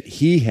words that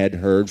he had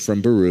heard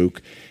from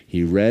Baruch.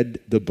 He read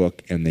the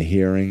book in the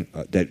hearing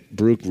that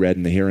Baruch read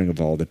in the hearing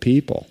of all the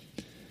people.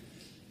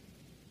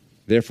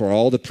 Therefore,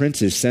 all the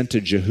princes sent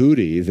to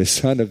Jehudi, the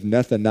son of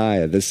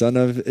Nethaniah, the son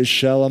of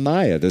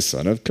Shelemiah, the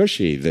son of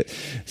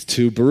Cushi,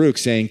 to Baruch,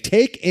 saying,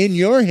 take in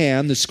your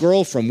hand the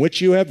scroll from which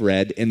you have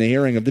read in the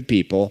hearing of the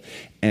people,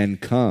 and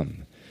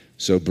come.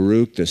 So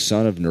Baruch, the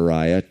son of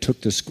Neriah,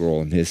 took the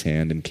scroll in his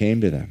hand and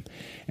came to them.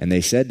 And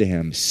they said to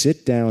him,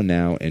 sit down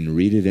now and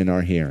read it in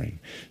our hearing.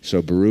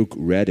 So Baruch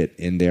read it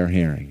in their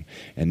hearing.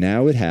 And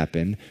now it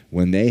happened,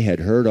 when they had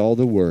heard all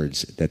the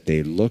words, that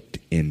they looked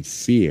in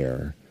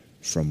fear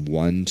from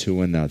one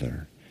to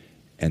another.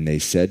 And they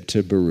said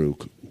to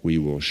Baruch, we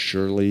will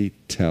surely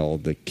tell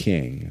the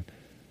king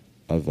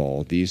of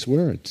all these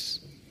words.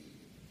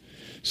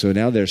 So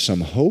now there's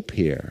some hope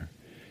here.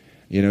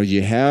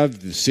 You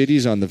have the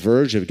cities on the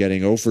verge of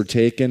getting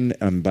overtaken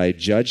by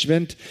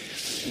judgment.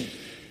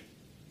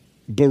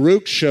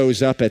 Baruch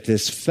shows up at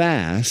this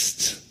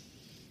fast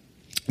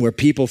where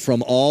people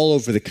from all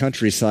over the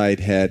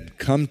countryside had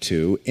come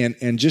to.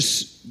 And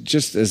just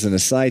as an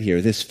aside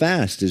here, this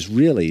fast is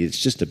it's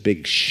just a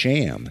big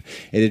sham.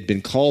 It had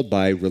been called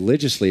by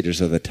religious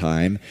leaders of the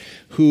time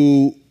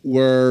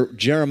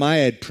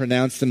Jeremiah had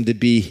pronounced them to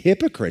be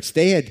hypocrites.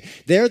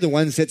 They're the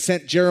ones that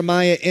sent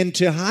Jeremiah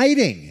into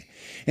hiding.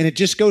 And it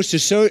just goes to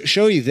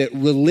show you that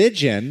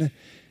religion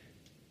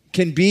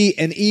can be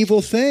an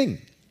evil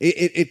thing.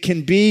 It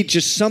can be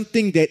just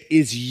something that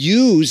is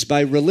used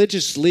by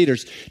religious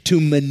leaders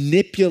to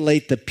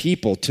manipulate the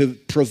people, to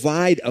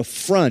provide a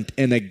front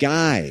and a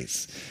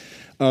guise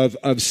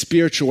of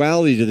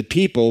spirituality to the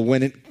people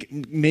when it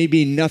may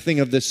be nothing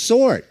of the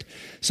sort.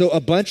 So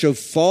a bunch of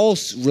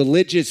false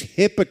religious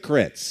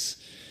hypocrites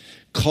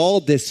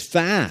called this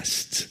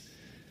fast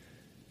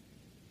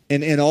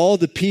And all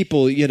the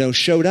people,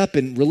 showed up,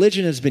 and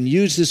religion has been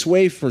used this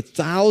way for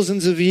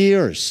thousands of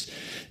years,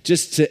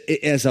 just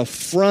as a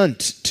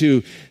front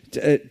to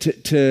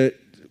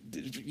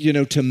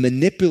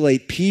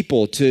manipulate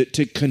people,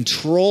 to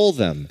control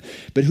them.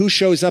 But who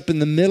shows up in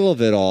the middle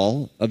of it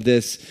all, of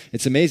this?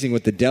 It's amazing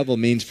what the devil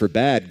means for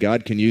bad,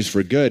 God can use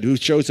for good. Who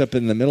shows up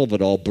in the middle of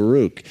it all?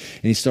 Baruch.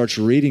 And he starts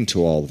reading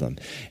to all of them.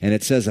 And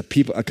it says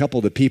a couple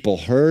of the people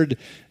heard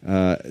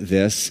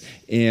this,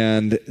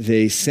 and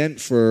they sent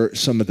for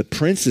some of the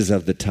princes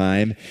of the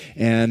time,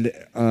 and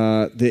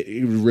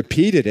they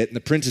repeated it. And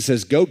the princes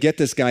says, "Go get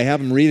this guy,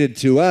 have him read it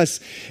to us."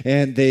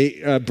 And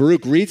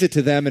Baruch reads it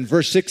to them. In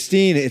verse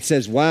 16, it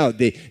says, wow,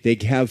 they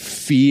have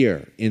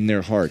fear in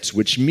their hearts,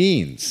 which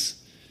means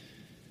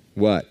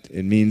what?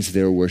 It means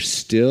there were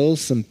still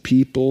some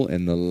people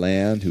in the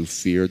land who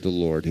feared the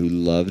Lord, who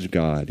loved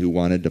God, who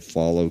wanted to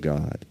follow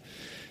God.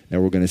 Now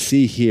we're going to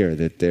see here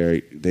that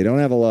they don't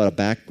have a lot of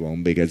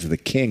backbone because the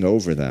king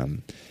over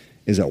them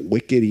is a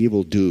wicked,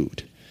 evil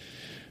dude.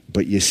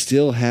 But you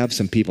still have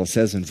some people. It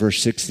says in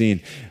verse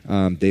 16,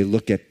 they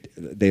looked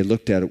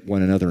at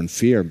one another in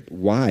fear.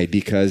 Why?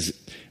 Because,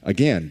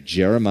 again,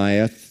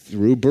 Jeremiah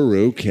through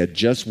Baruch had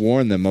just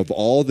warned them of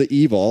all the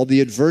evil, all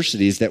the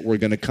adversities that were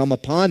going to come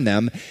upon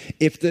them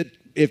if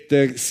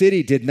the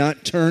city did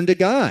not turn to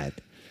God.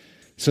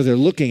 So they're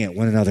looking at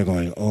one another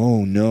going,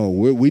 oh no,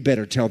 we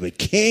better tell the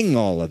king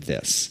all of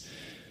this.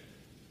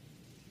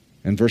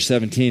 And verse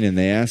 17, and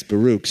they asked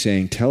Baruch,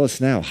 saying, tell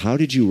us now, how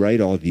did you write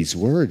all these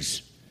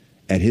words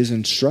at his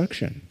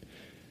instruction?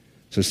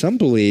 So some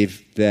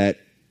believe that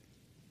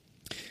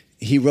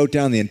he wrote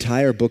down the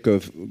entire book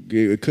it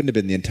couldn't have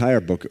been the entire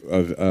book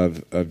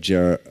of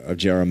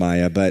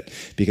Jeremiah, but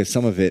because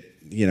some of it,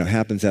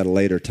 happens at a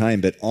later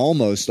time, but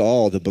almost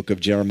all the book of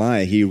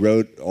Jeremiah, he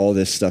wrote all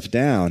this stuff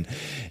down.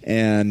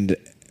 And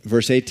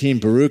verse 18,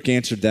 Baruch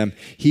answered them,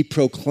 he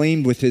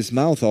proclaimed with his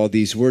mouth all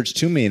these words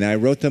to me, and I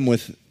wrote them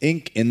with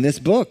ink in this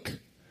book.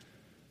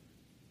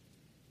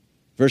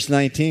 Verse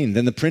 19,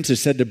 then the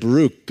princes said to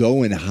Baruch,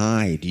 go and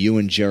hide, you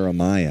and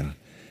Jeremiah,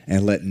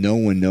 and let no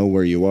one know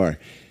where you are.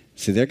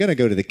 So they're going to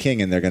go to the king,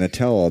 and they're going to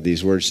tell all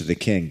these words to the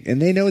king. And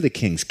they know the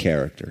king's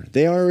character.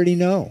 They already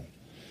know.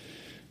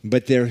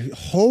 But they're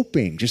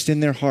hoping, just in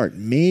their heart,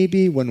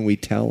 maybe when we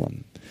tell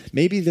him,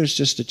 maybe there's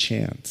just a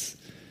chance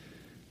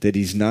that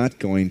he's not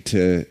going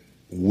to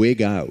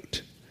wig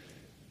out.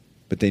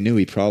 But they knew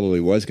he probably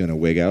was going to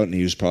wig out, and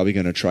he was probably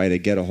going to try to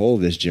get a hold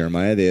of this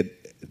Jeremiah.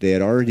 They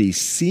had already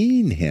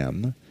seen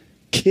him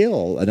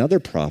kill another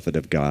prophet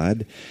of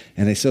God,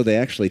 and so they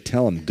actually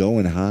tell him, go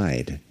and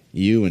hide,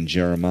 you and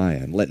Jeremiah,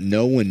 and let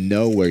no one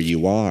know where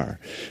you are.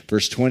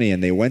 Verse 20,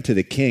 and they went to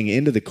the king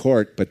into the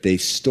court, but they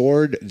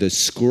stored the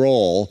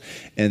scroll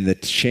in the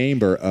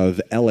chamber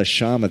of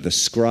Elishama the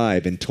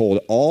scribe and told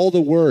all the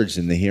words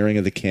in the hearing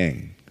of the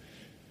king.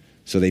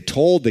 So they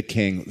told the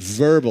king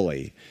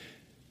verbally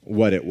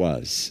what it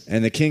was.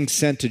 And the king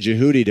sent to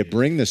Jehudi to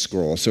bring the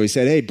scroll. So he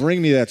said, hey,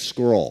 bring me that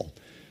scroll.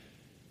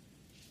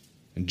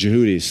 And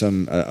Jehudi is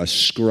a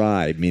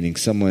scribe, meaning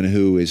someone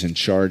who is in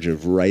charge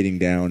of writing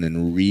down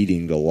and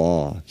reading the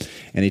law.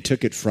 And he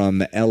took it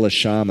from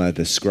Elishama,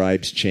 the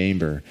scribe's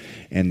chamber,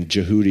 and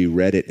Jehudi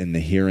read it in the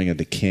hearing of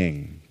the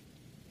king.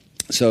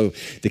 So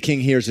the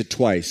king hears it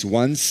twice.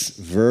 Once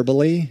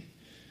verbally,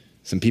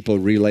 some people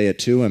relay it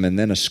to him, and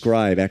then a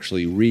scribe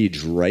actually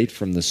reads right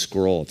from the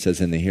scroll. It says,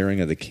 in the hearing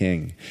of the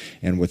king.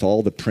 And with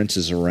all the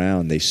princes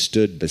around, they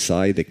stood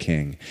beside the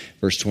king.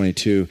 Verse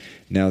 22,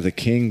 now the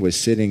king was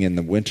sitting in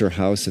the winter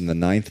house in the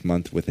 9th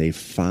month with a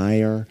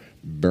fire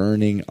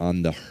burning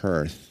on the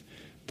hearth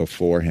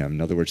before him.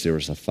 In other words, there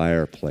was a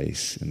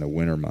fireplace in the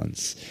winter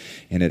months.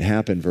 And it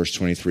happened, verse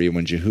 23,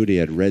 when Jehudi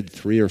had read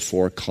 3 or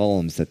 4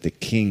 columns, that the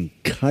king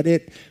cut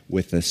it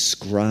with a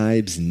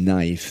scribe's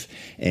knife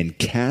and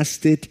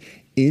cast it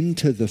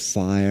into the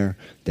fire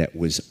that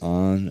was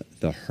on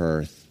the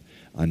hearth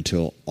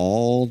until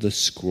all the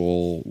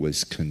scroll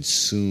was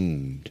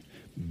consumed,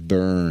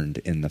 burned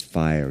in the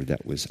fire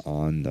that was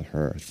on the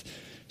hearth.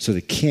 So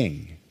the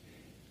king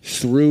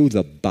threw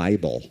the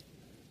Bible,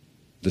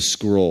 the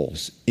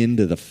scrolls,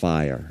 into the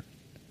fire.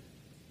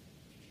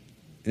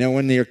 Now,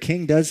 when your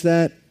king does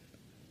that,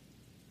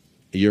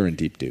 you're in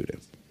deep doo-doo.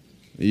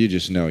 You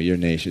just know your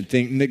nation.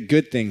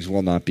 Good things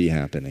will not be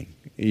happening,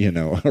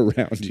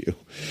 around you.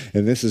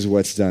 And this is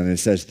what's done. It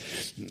says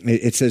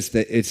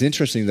that it's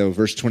interesting, though,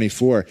 verse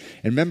 24.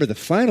 And remember, the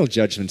final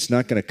judgment's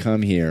not going to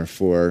come here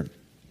for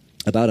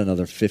about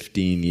another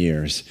 15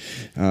 years.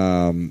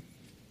 And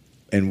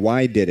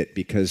why did it?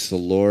 Because the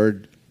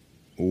Lord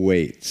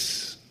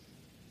waits.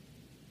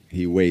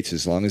 He waits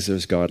as long as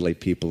there's godly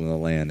people in the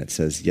land. It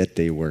says, yet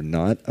they were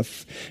not,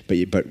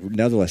 but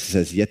nonetheless it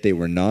says, yet they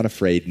were not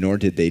afraid, nor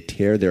did they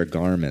tear their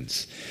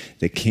garments,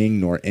 the king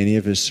nor any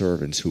of his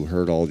servants who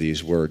heard all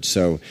these words.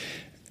 So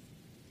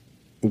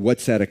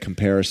what's that a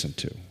comparison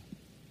to?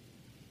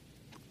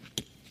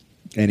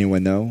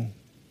 Anyone know?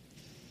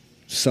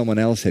 Someone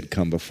else had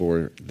come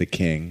before the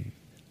king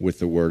with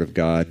the word of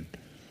God,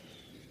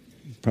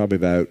 probably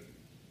about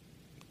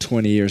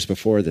 20 years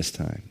before this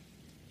time.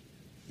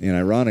 And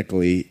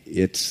ironically,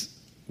 it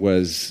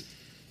was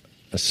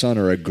a son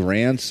or a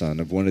grandson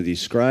of one of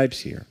these scribes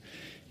here.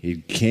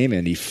 He came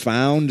in, he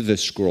found the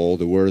scroll,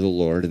 the word of the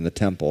Lord, in the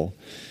temple,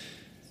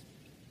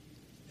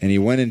 and he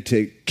went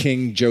into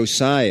King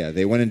Josiah.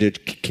 They went into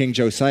King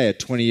Josiah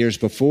 20 years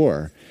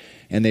before,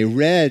 and they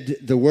read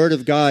the word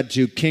of God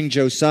to King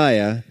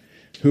Josiah,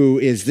 who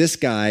is this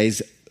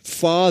guy's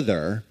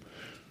father.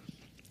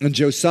 And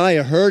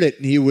Josiah heard it,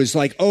 and he was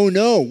like, oh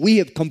no, we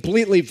have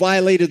completely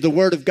violated the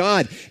word of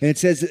God. And it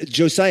says that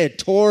Josiah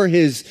tore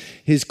his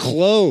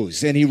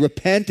clothes, and he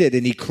repented,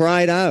 and he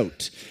cried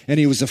out, and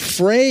he was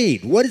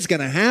afraid. What is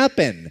going to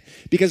happen?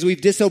 Because we've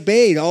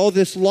disobeyed all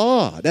this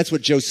law. That's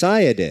what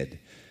Josiah did.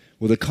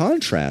 Well, the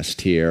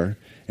contrast here,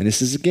 and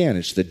this is again,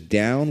 it's the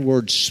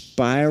downward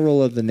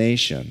spiral of the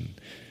nation,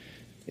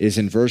 is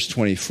in verse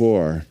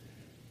 24,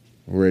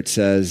 where it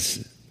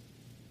says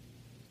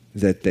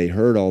that they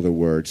heard all the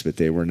words, but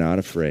they were not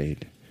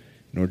afraid,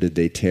 nor did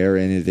they tear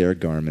any of their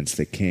garments,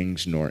 the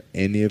kings, nor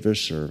any of their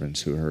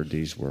servants who heard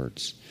these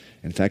words.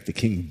 In fact, the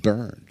king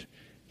burned.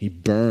 He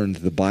burned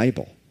the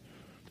Bible.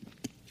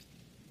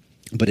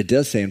 But it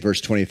does say in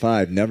verse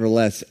 25,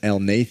 nevertheless,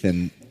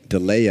 Elnathan,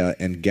 Delaiah,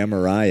 and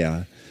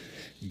Gemariah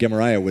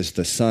was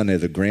the son or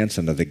the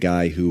grandson of the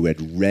guy who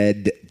had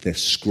read the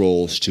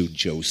scrolls to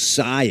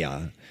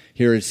Josiah.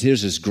 Here's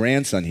his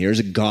grandson. Here's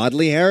a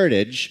godly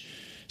heritage.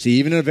 See,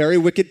 even in a very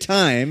wicked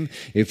time,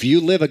 if you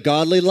live a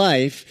godly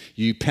life,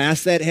 you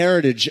pass that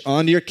heritage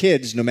on to your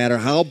kids, no matter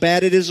how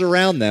bad it is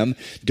around them.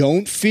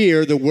 Don't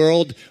fear the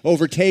world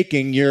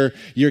overtaking your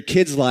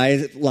kids'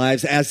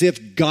 lives as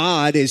if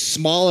God is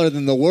smaller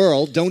than the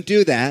world. Don't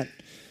do that.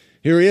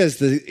 Here he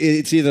is.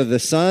 It's either the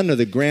son or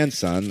the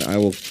grandson. I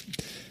will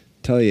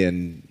tell you,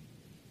 and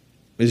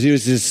it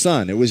was his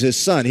son. It was his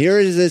son. Here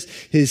is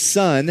his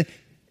son,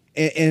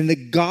 and the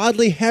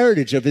godly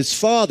heritage of his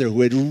father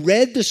who had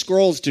read the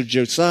scrolls to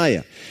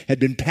Josiah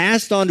had been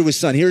passed on to his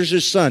son. Here's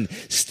his son,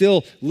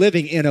 still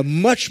living in a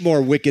much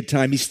more wicked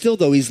time.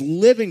 He's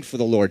living for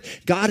the Lord.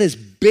 God is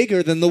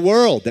bigger than the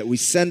world that we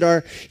send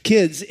our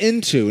kids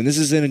into, and this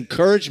is an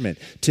encouragement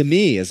to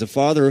me as a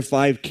father of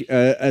five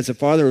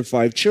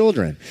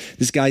children.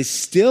 This guy's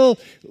still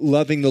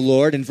loving the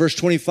Lord. In verse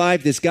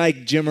 25, this guy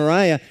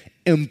Gemariah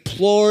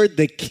implored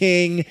the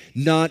king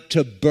not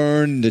to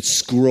burn the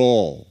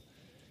scroll,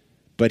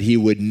 but he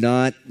would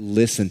not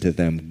listen to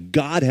them.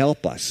 God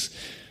help us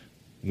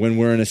when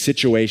we're in a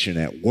situation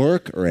at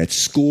work or at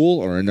school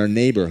or in our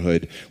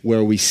neighborhood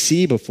where we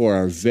see before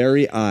our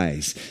very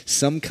eyes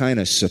some kind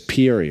of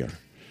superior,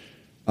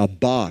 a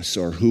boss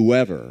or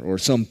whoever, or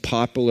some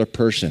popular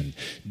person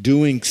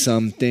doing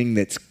something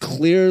that's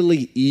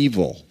clearly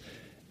evil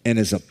and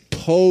is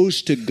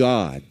opposed to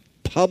God,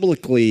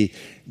 publicly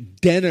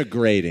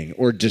denigrating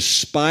or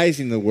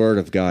despising the word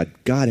of God.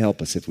 God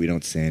help us if we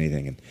don't say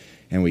anything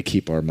and we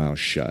keep our mouths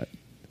shut.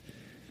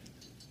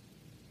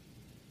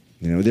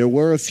 You know, there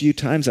were a few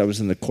times, I was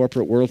in the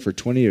corporate world for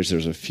 20 years, there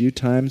was a few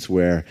times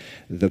where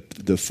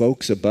the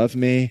folks above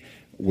me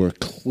were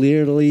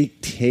clearly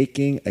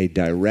taking a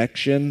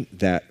direction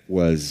that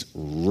was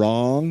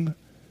wrong,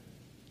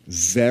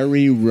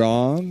 very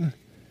wrong,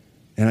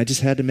 and I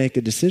just had to make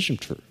a decision.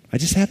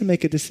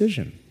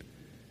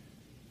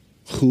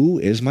 Who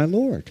is my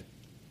Lord?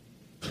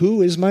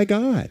 Who is my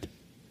God?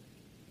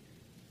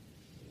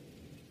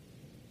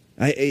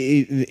 Once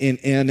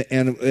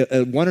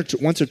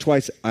or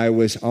twice, I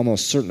was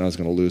almost certain I was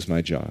going to lose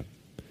my job.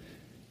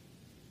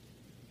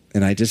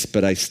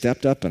 But I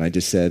stepped up and I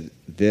just said,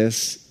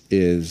 this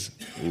is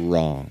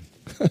wrong.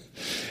 And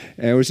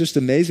it was just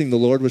amazing. The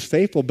Lord was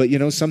faithful. But,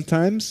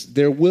 sometimes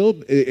there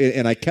will,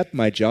 and I kept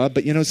my job,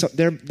 but,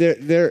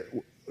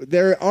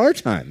 there are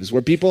times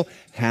where people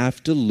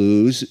have to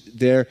lose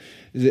their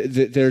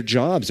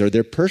jobs or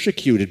they're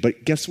persecuted.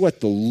 But guess what?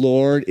 The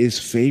Lord is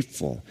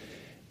faithful.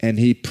 And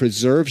he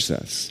preserves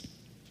us.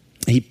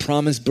 He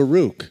promised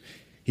Baruch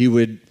he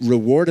would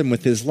reward him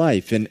with his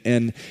life.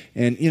 And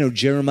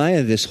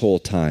Jeremiah this whole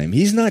time,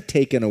 he's not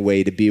taken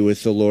away to be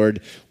with the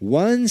Lord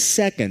 1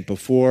 second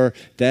before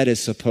that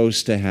is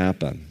supposed to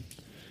happen.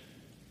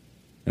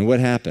 And what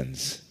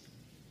happens?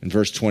 In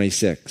verse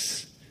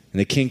 26, and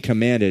the king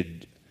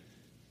commanded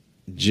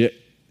Jeremiel,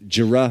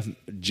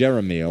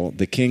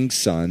 the king's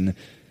son,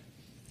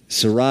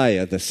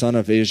 Sariah, the son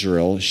of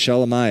Israel,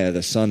 Shelemiah,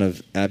 the son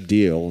of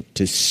Abdeel,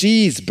 to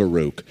seize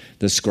Baruch,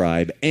 the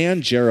scribe,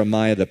 and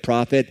Jeremiah, the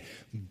prophet,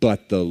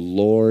 but the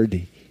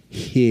Lord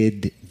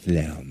hid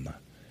them.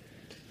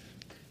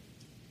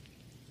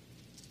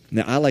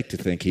 Now, I like to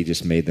think he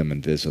just made them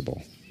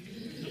invisible.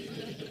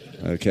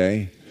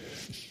 Okay?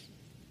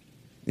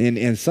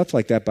 And stuff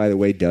like that, by the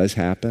way, does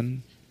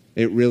happen.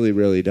 It really,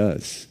 really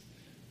does.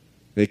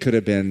 They could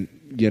have been,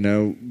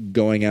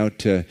 going out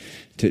to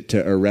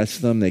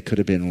arrest them. They could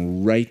have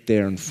been right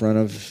there in front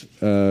of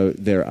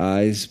their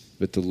eyes,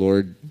 but the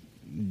Lord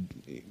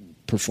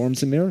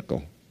performs a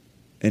miracle,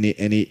 and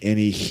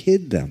he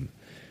hid them.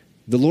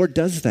 The Lord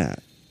does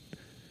that.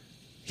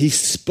 He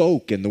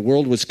spoke and the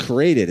world was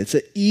created. It's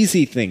an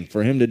easy thing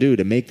for him to do,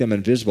 to make them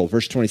invisible.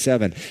 Verse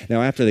 27,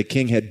 now after the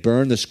king had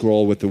burned the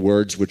scroll with the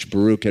words which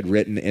Baruch had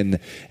written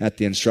at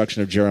the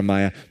instruction of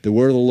Jeremiah, the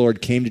word of the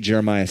Lord came to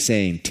Jeremiah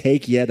saying,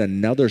 take yet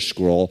another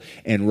scroll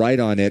and write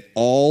on it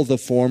all the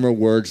former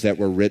words that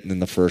were written in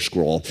the first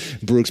scroll.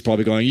 Baruch's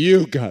probably going,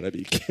 you gotta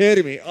be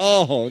kidding me.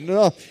 Oh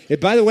no.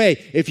 By the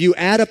way, if you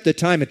add up the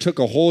time, it took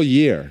a whole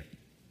year.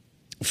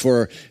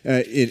 For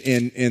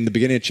in the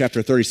beginning of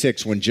chapter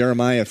 36, when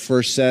Jeremiah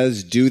first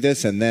says, do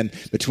this, and then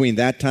between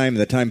that time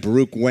and the time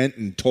Baruch went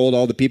and told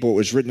all the people what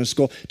was written in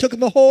scroll, it took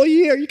him a whole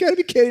year. You got to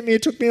be kidding me.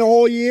 It took me a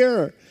whole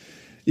year.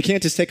 You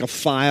can't just take a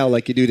file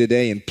like you do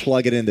today and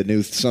plug it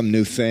into some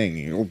new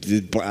thing.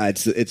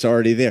 It's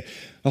already there.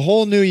 A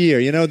whole new year.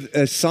 You know,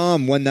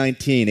 Psalm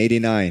 119,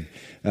 89.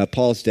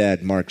 Paul's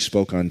dad, Mark,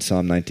 spoke on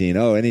Psalm 19.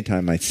 Oh,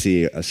 anytime I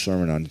see a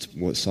sermon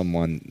on Psalm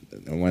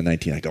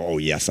 119, I go, oh,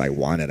 yes, I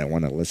want it. I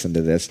want to listen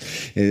to this.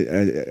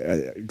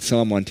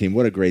 Psalm 119,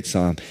 what a great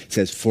psalm. It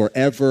says,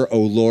 forever,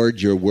 O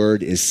Lord, your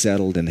word is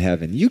settled in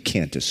heaven. You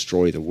can't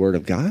destroy the word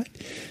of God.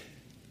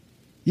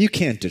 You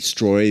can't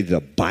destroy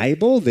the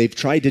Bible. They've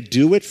tried to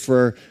do it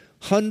for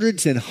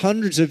hundreds and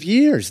hundreds of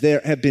years.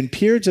 There have been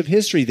periods of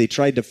history they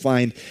tried to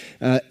find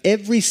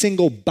every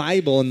single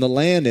Bible in the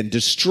land and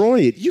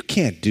destroy it. You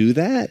can't do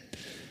that.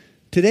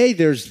 Today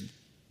there's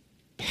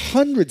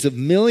hundreds of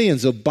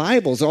millions of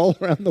Bibles all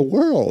around the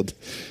world.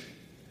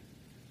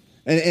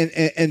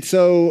 And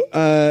so,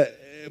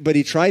 but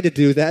he tried to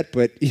do that,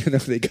 but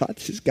they got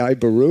this guy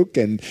Baruch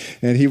and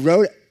he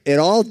wrote it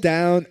all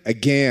down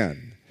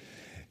again.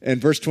 And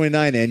verse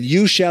 29, and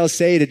you shall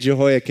say to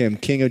Jehoiakim,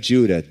 king of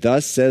Judah,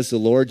 thus says the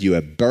Lord, you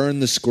have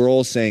burned the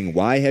scroll, saying,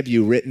 why have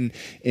you written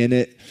in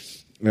it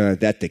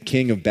that the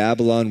king of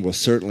Babylon will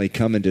certainly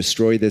come and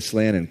destroy this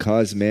land and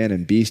cause man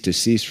and beast to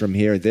cease from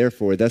here?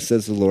 Therefore, thus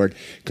says the Lord,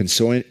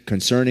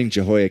 concerning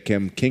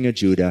Jehoiakim, king of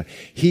Judah,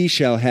 he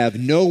shall have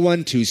no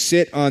one to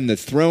sit on the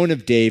throne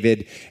of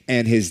David,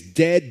 and his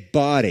dead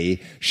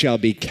body shall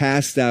be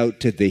cast out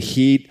to the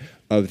heat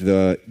of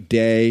the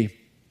day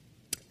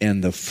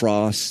and the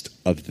frost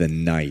of the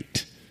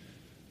night.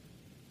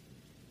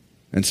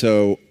 And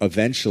so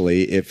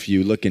eventually, if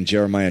you look in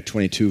Jeremiah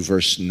 22,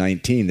 verse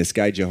 19, this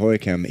guy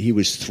Jehoiakim, he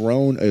was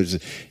thrown,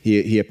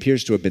 he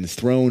appears to have been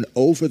thrown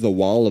over the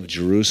wall of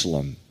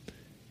Jerusalem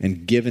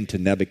and given to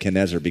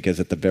Nebuchadnezzar,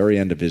 because at the very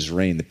end of his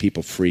reign, the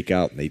people freak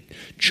out and they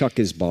chuck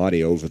his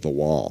body over the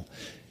wall.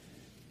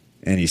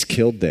 And he's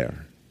killed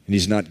there. And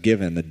he's not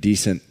given a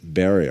decent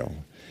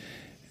burial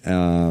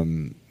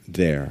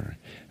there.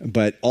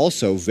 But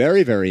also,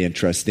 very, very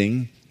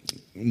interesting,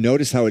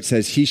 notice how it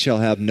says, he shall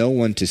have no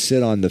one to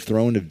sit on the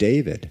throne of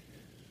David.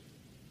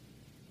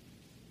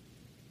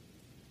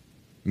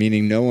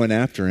 Meaning no one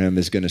after him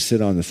is going to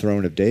sit on the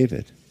throne of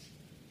David.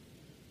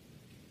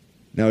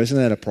 Now, isn't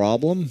that a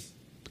problem?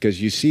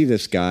 Because you see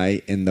this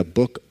guy in the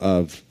book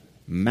of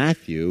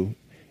Matthew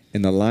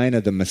in the line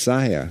of the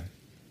Messiah,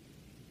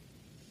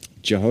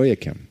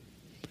 Jehoiakim.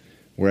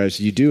 Whereas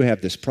you do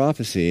have this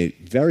prophecy,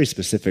 very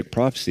specific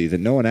prophecy, that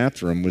no one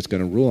after him was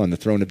going to rule on the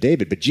throne of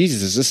David. But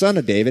Jesus is the son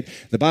of David.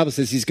 The Bible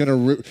says he's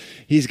going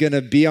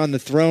to be on the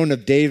throne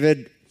of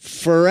David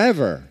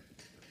forever.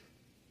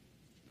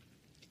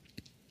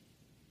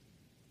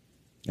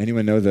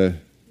 Anyone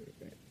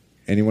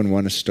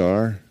want a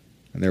star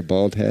on their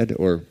bald head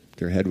or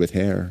their head with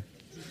hair?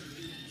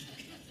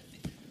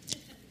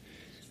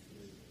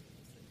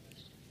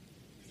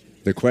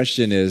 The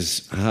question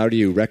is, how do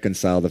you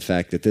reconcile the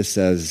fact that this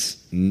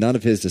says none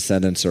of his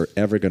descendants are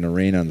ever going to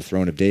reign on the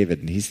throne of David,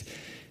 and he's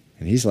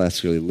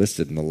actually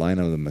listed in the line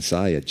of the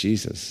Messiah,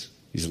 Jesus.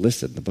 He's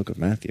listed in the book of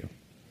Matthew.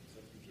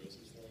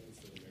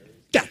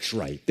 That's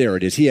right. There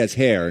it is. He has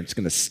hair. It's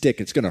going to stick.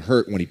 It's going to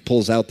hurt when he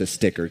pulls out the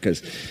sticker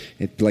because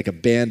it's like a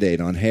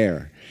Band-Aid on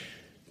hair.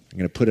 I'm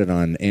going to put it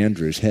on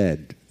Andrew's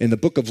head. In the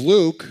book of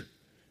Luke,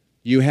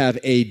 you have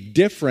a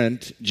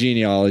different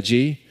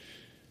genealogy,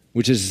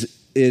 which is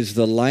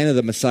the line of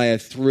the Messiah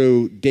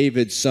through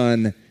David's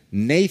son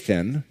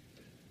Nathan.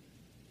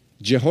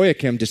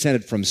 Jehoiakim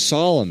descended from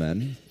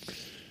Solomon,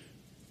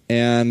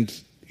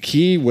 and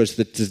he was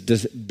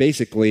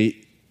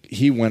basically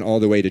he went all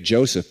the way to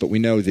Joseph, but we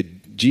know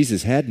that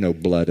Jesus had no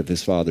blood of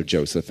his father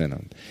Joseph in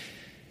him.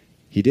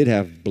 He did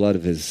have blood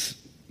of his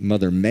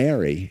mother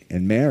Mary,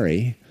 and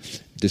Mary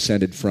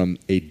descended from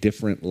a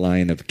different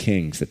line of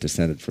kings that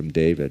descended from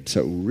David.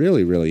 So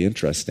really, really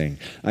interesting.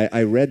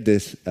 I read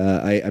this,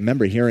 I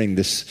remember hearing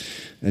this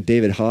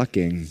David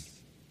Hawking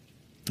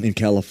in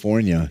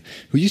California,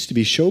 who used to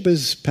be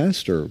Showbiz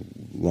pastor a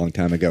long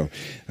time ago.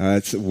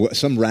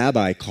 Some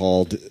rabbi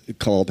called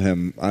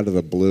him out of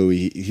the blue.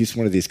 He's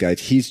one of these guys.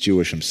 He's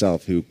Jewish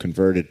himself who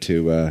converted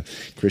to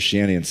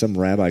Christianity, and some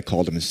rabbi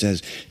called him and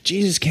says,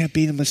 Jesus can't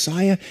be the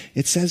Messiah.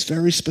 It says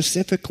very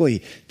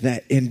specifically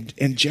that in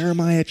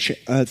Jeremiah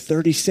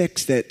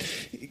 36 that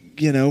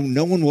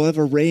no one will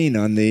ever reign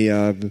on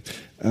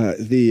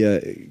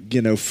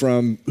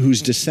from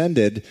who's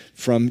descended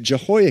from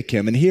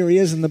Jehoiakim. And here he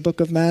is in the book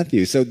of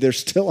Matthew. So there's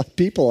still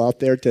people out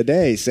there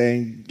today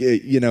saying,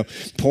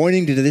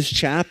 pointing to this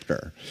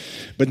chapter.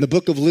 But in the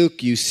book of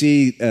Luke, you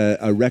see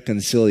a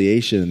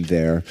reconciliation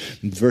there.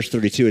 In verse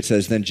 32, it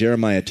says, Then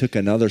Jeremiah took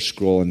another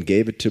scroll and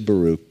gave it to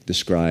Baruch, the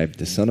scribe,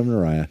 the son of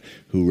Neriah,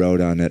 who wrote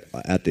on it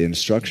at the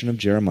instruction of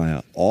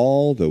Jeremiah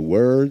all the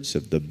words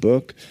of the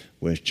book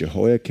which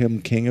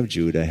Jehoiakim, king of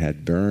Judah,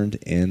 had burned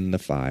in the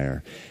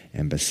fire.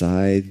 And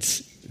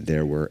besides,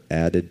 there were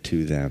added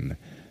to them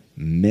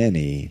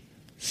many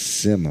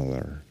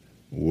similar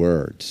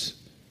words.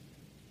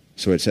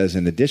 So it says,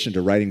 in addition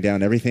to writing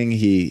down everything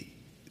he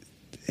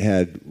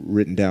had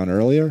written down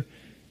earlier,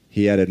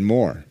 he added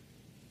more.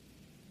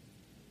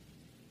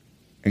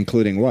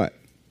 Including what?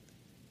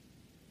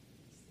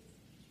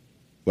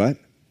 What?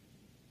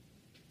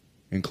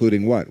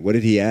 Including what? What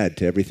did he add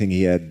to everything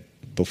he had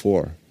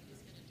before?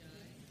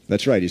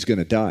 That's right, he's going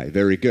to die.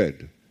 Very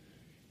good.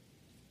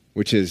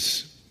 Which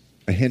is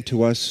a hint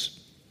to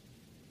us,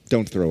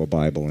 don't throw a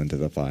Bible into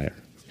the fire.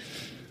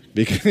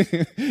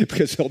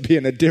 Because there'll be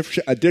an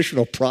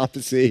additional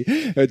prophecy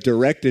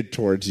directed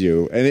towards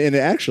you. And it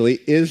actually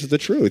is the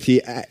truth.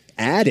 He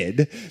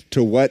added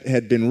to what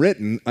had been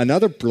written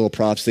another little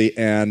prophecy,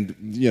 and,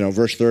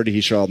 verse 30,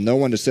 he shall have no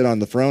one to sit on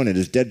the throne, and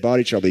his dead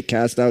body shall be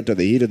cast out to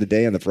the heat of the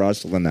day and the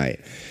frost of the night.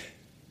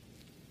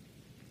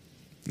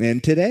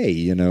 And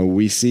today,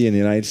 we see in the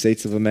United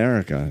States of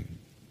America,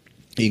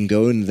 you can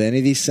go into any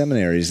of these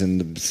seminaries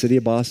in the city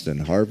of Boston,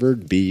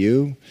 Harvard,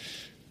 BU.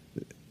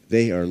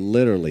 They are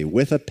literally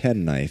with a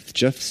penknife,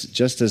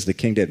 just as the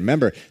king did.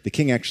 Remember, the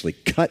king actually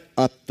cut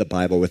up the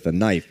Bible with a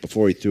knife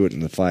before he threw it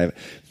in the fire.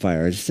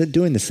 It's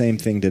doing the same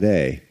thing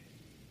today.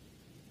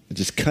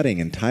 Just cutting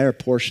entire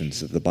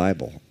portions of the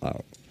Bible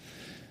out.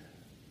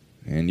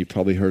 And you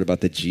probably heard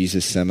about the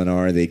Jesus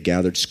Seminar. They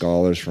gathered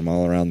scholars from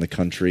all around the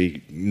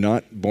country,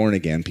 not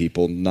born-again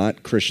people,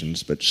 not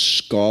Christians, but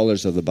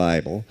scholars of the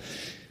Bible.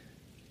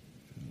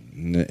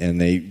 And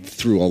they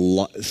threw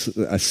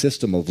a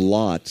system of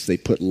lots. They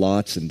put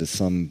lots into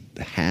some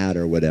hat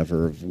or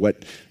whatever of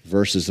what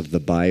verses of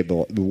the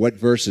Bible, what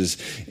verses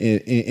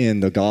in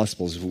the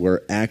Gospels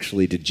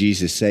did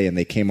Jesus say, and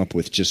they came up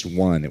with just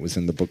one. It was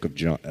in the book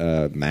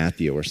of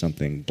Matthew or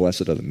something,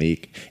 blessed are the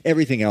meek.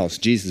 Everything else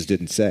Jesus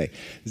didn't say.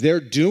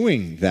 They're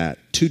doing that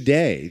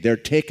today. They're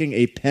taking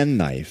a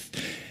penknife.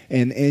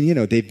 And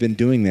they've been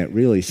doing that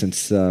really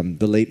since the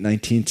late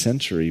 19th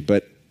century.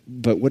 But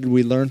what did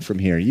we learn from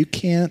here? You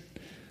can't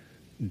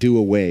do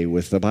away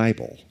with the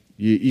Bible.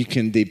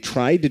 They've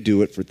tried to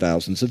do it for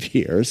thousands of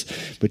years,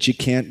 but you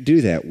can't do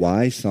that.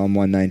 Why? Psalm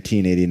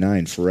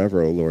 119:89,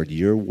 forever, O Lord,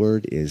 your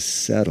word is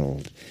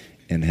settled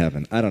in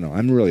heaven. I don't know.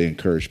 I'm really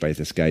encouraged by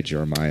this guy,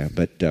 Jeremiah,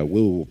 but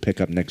we'll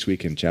pick up next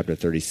week in chapter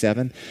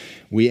 37.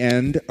 We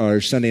end our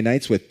Sunday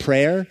nights with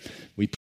prayer.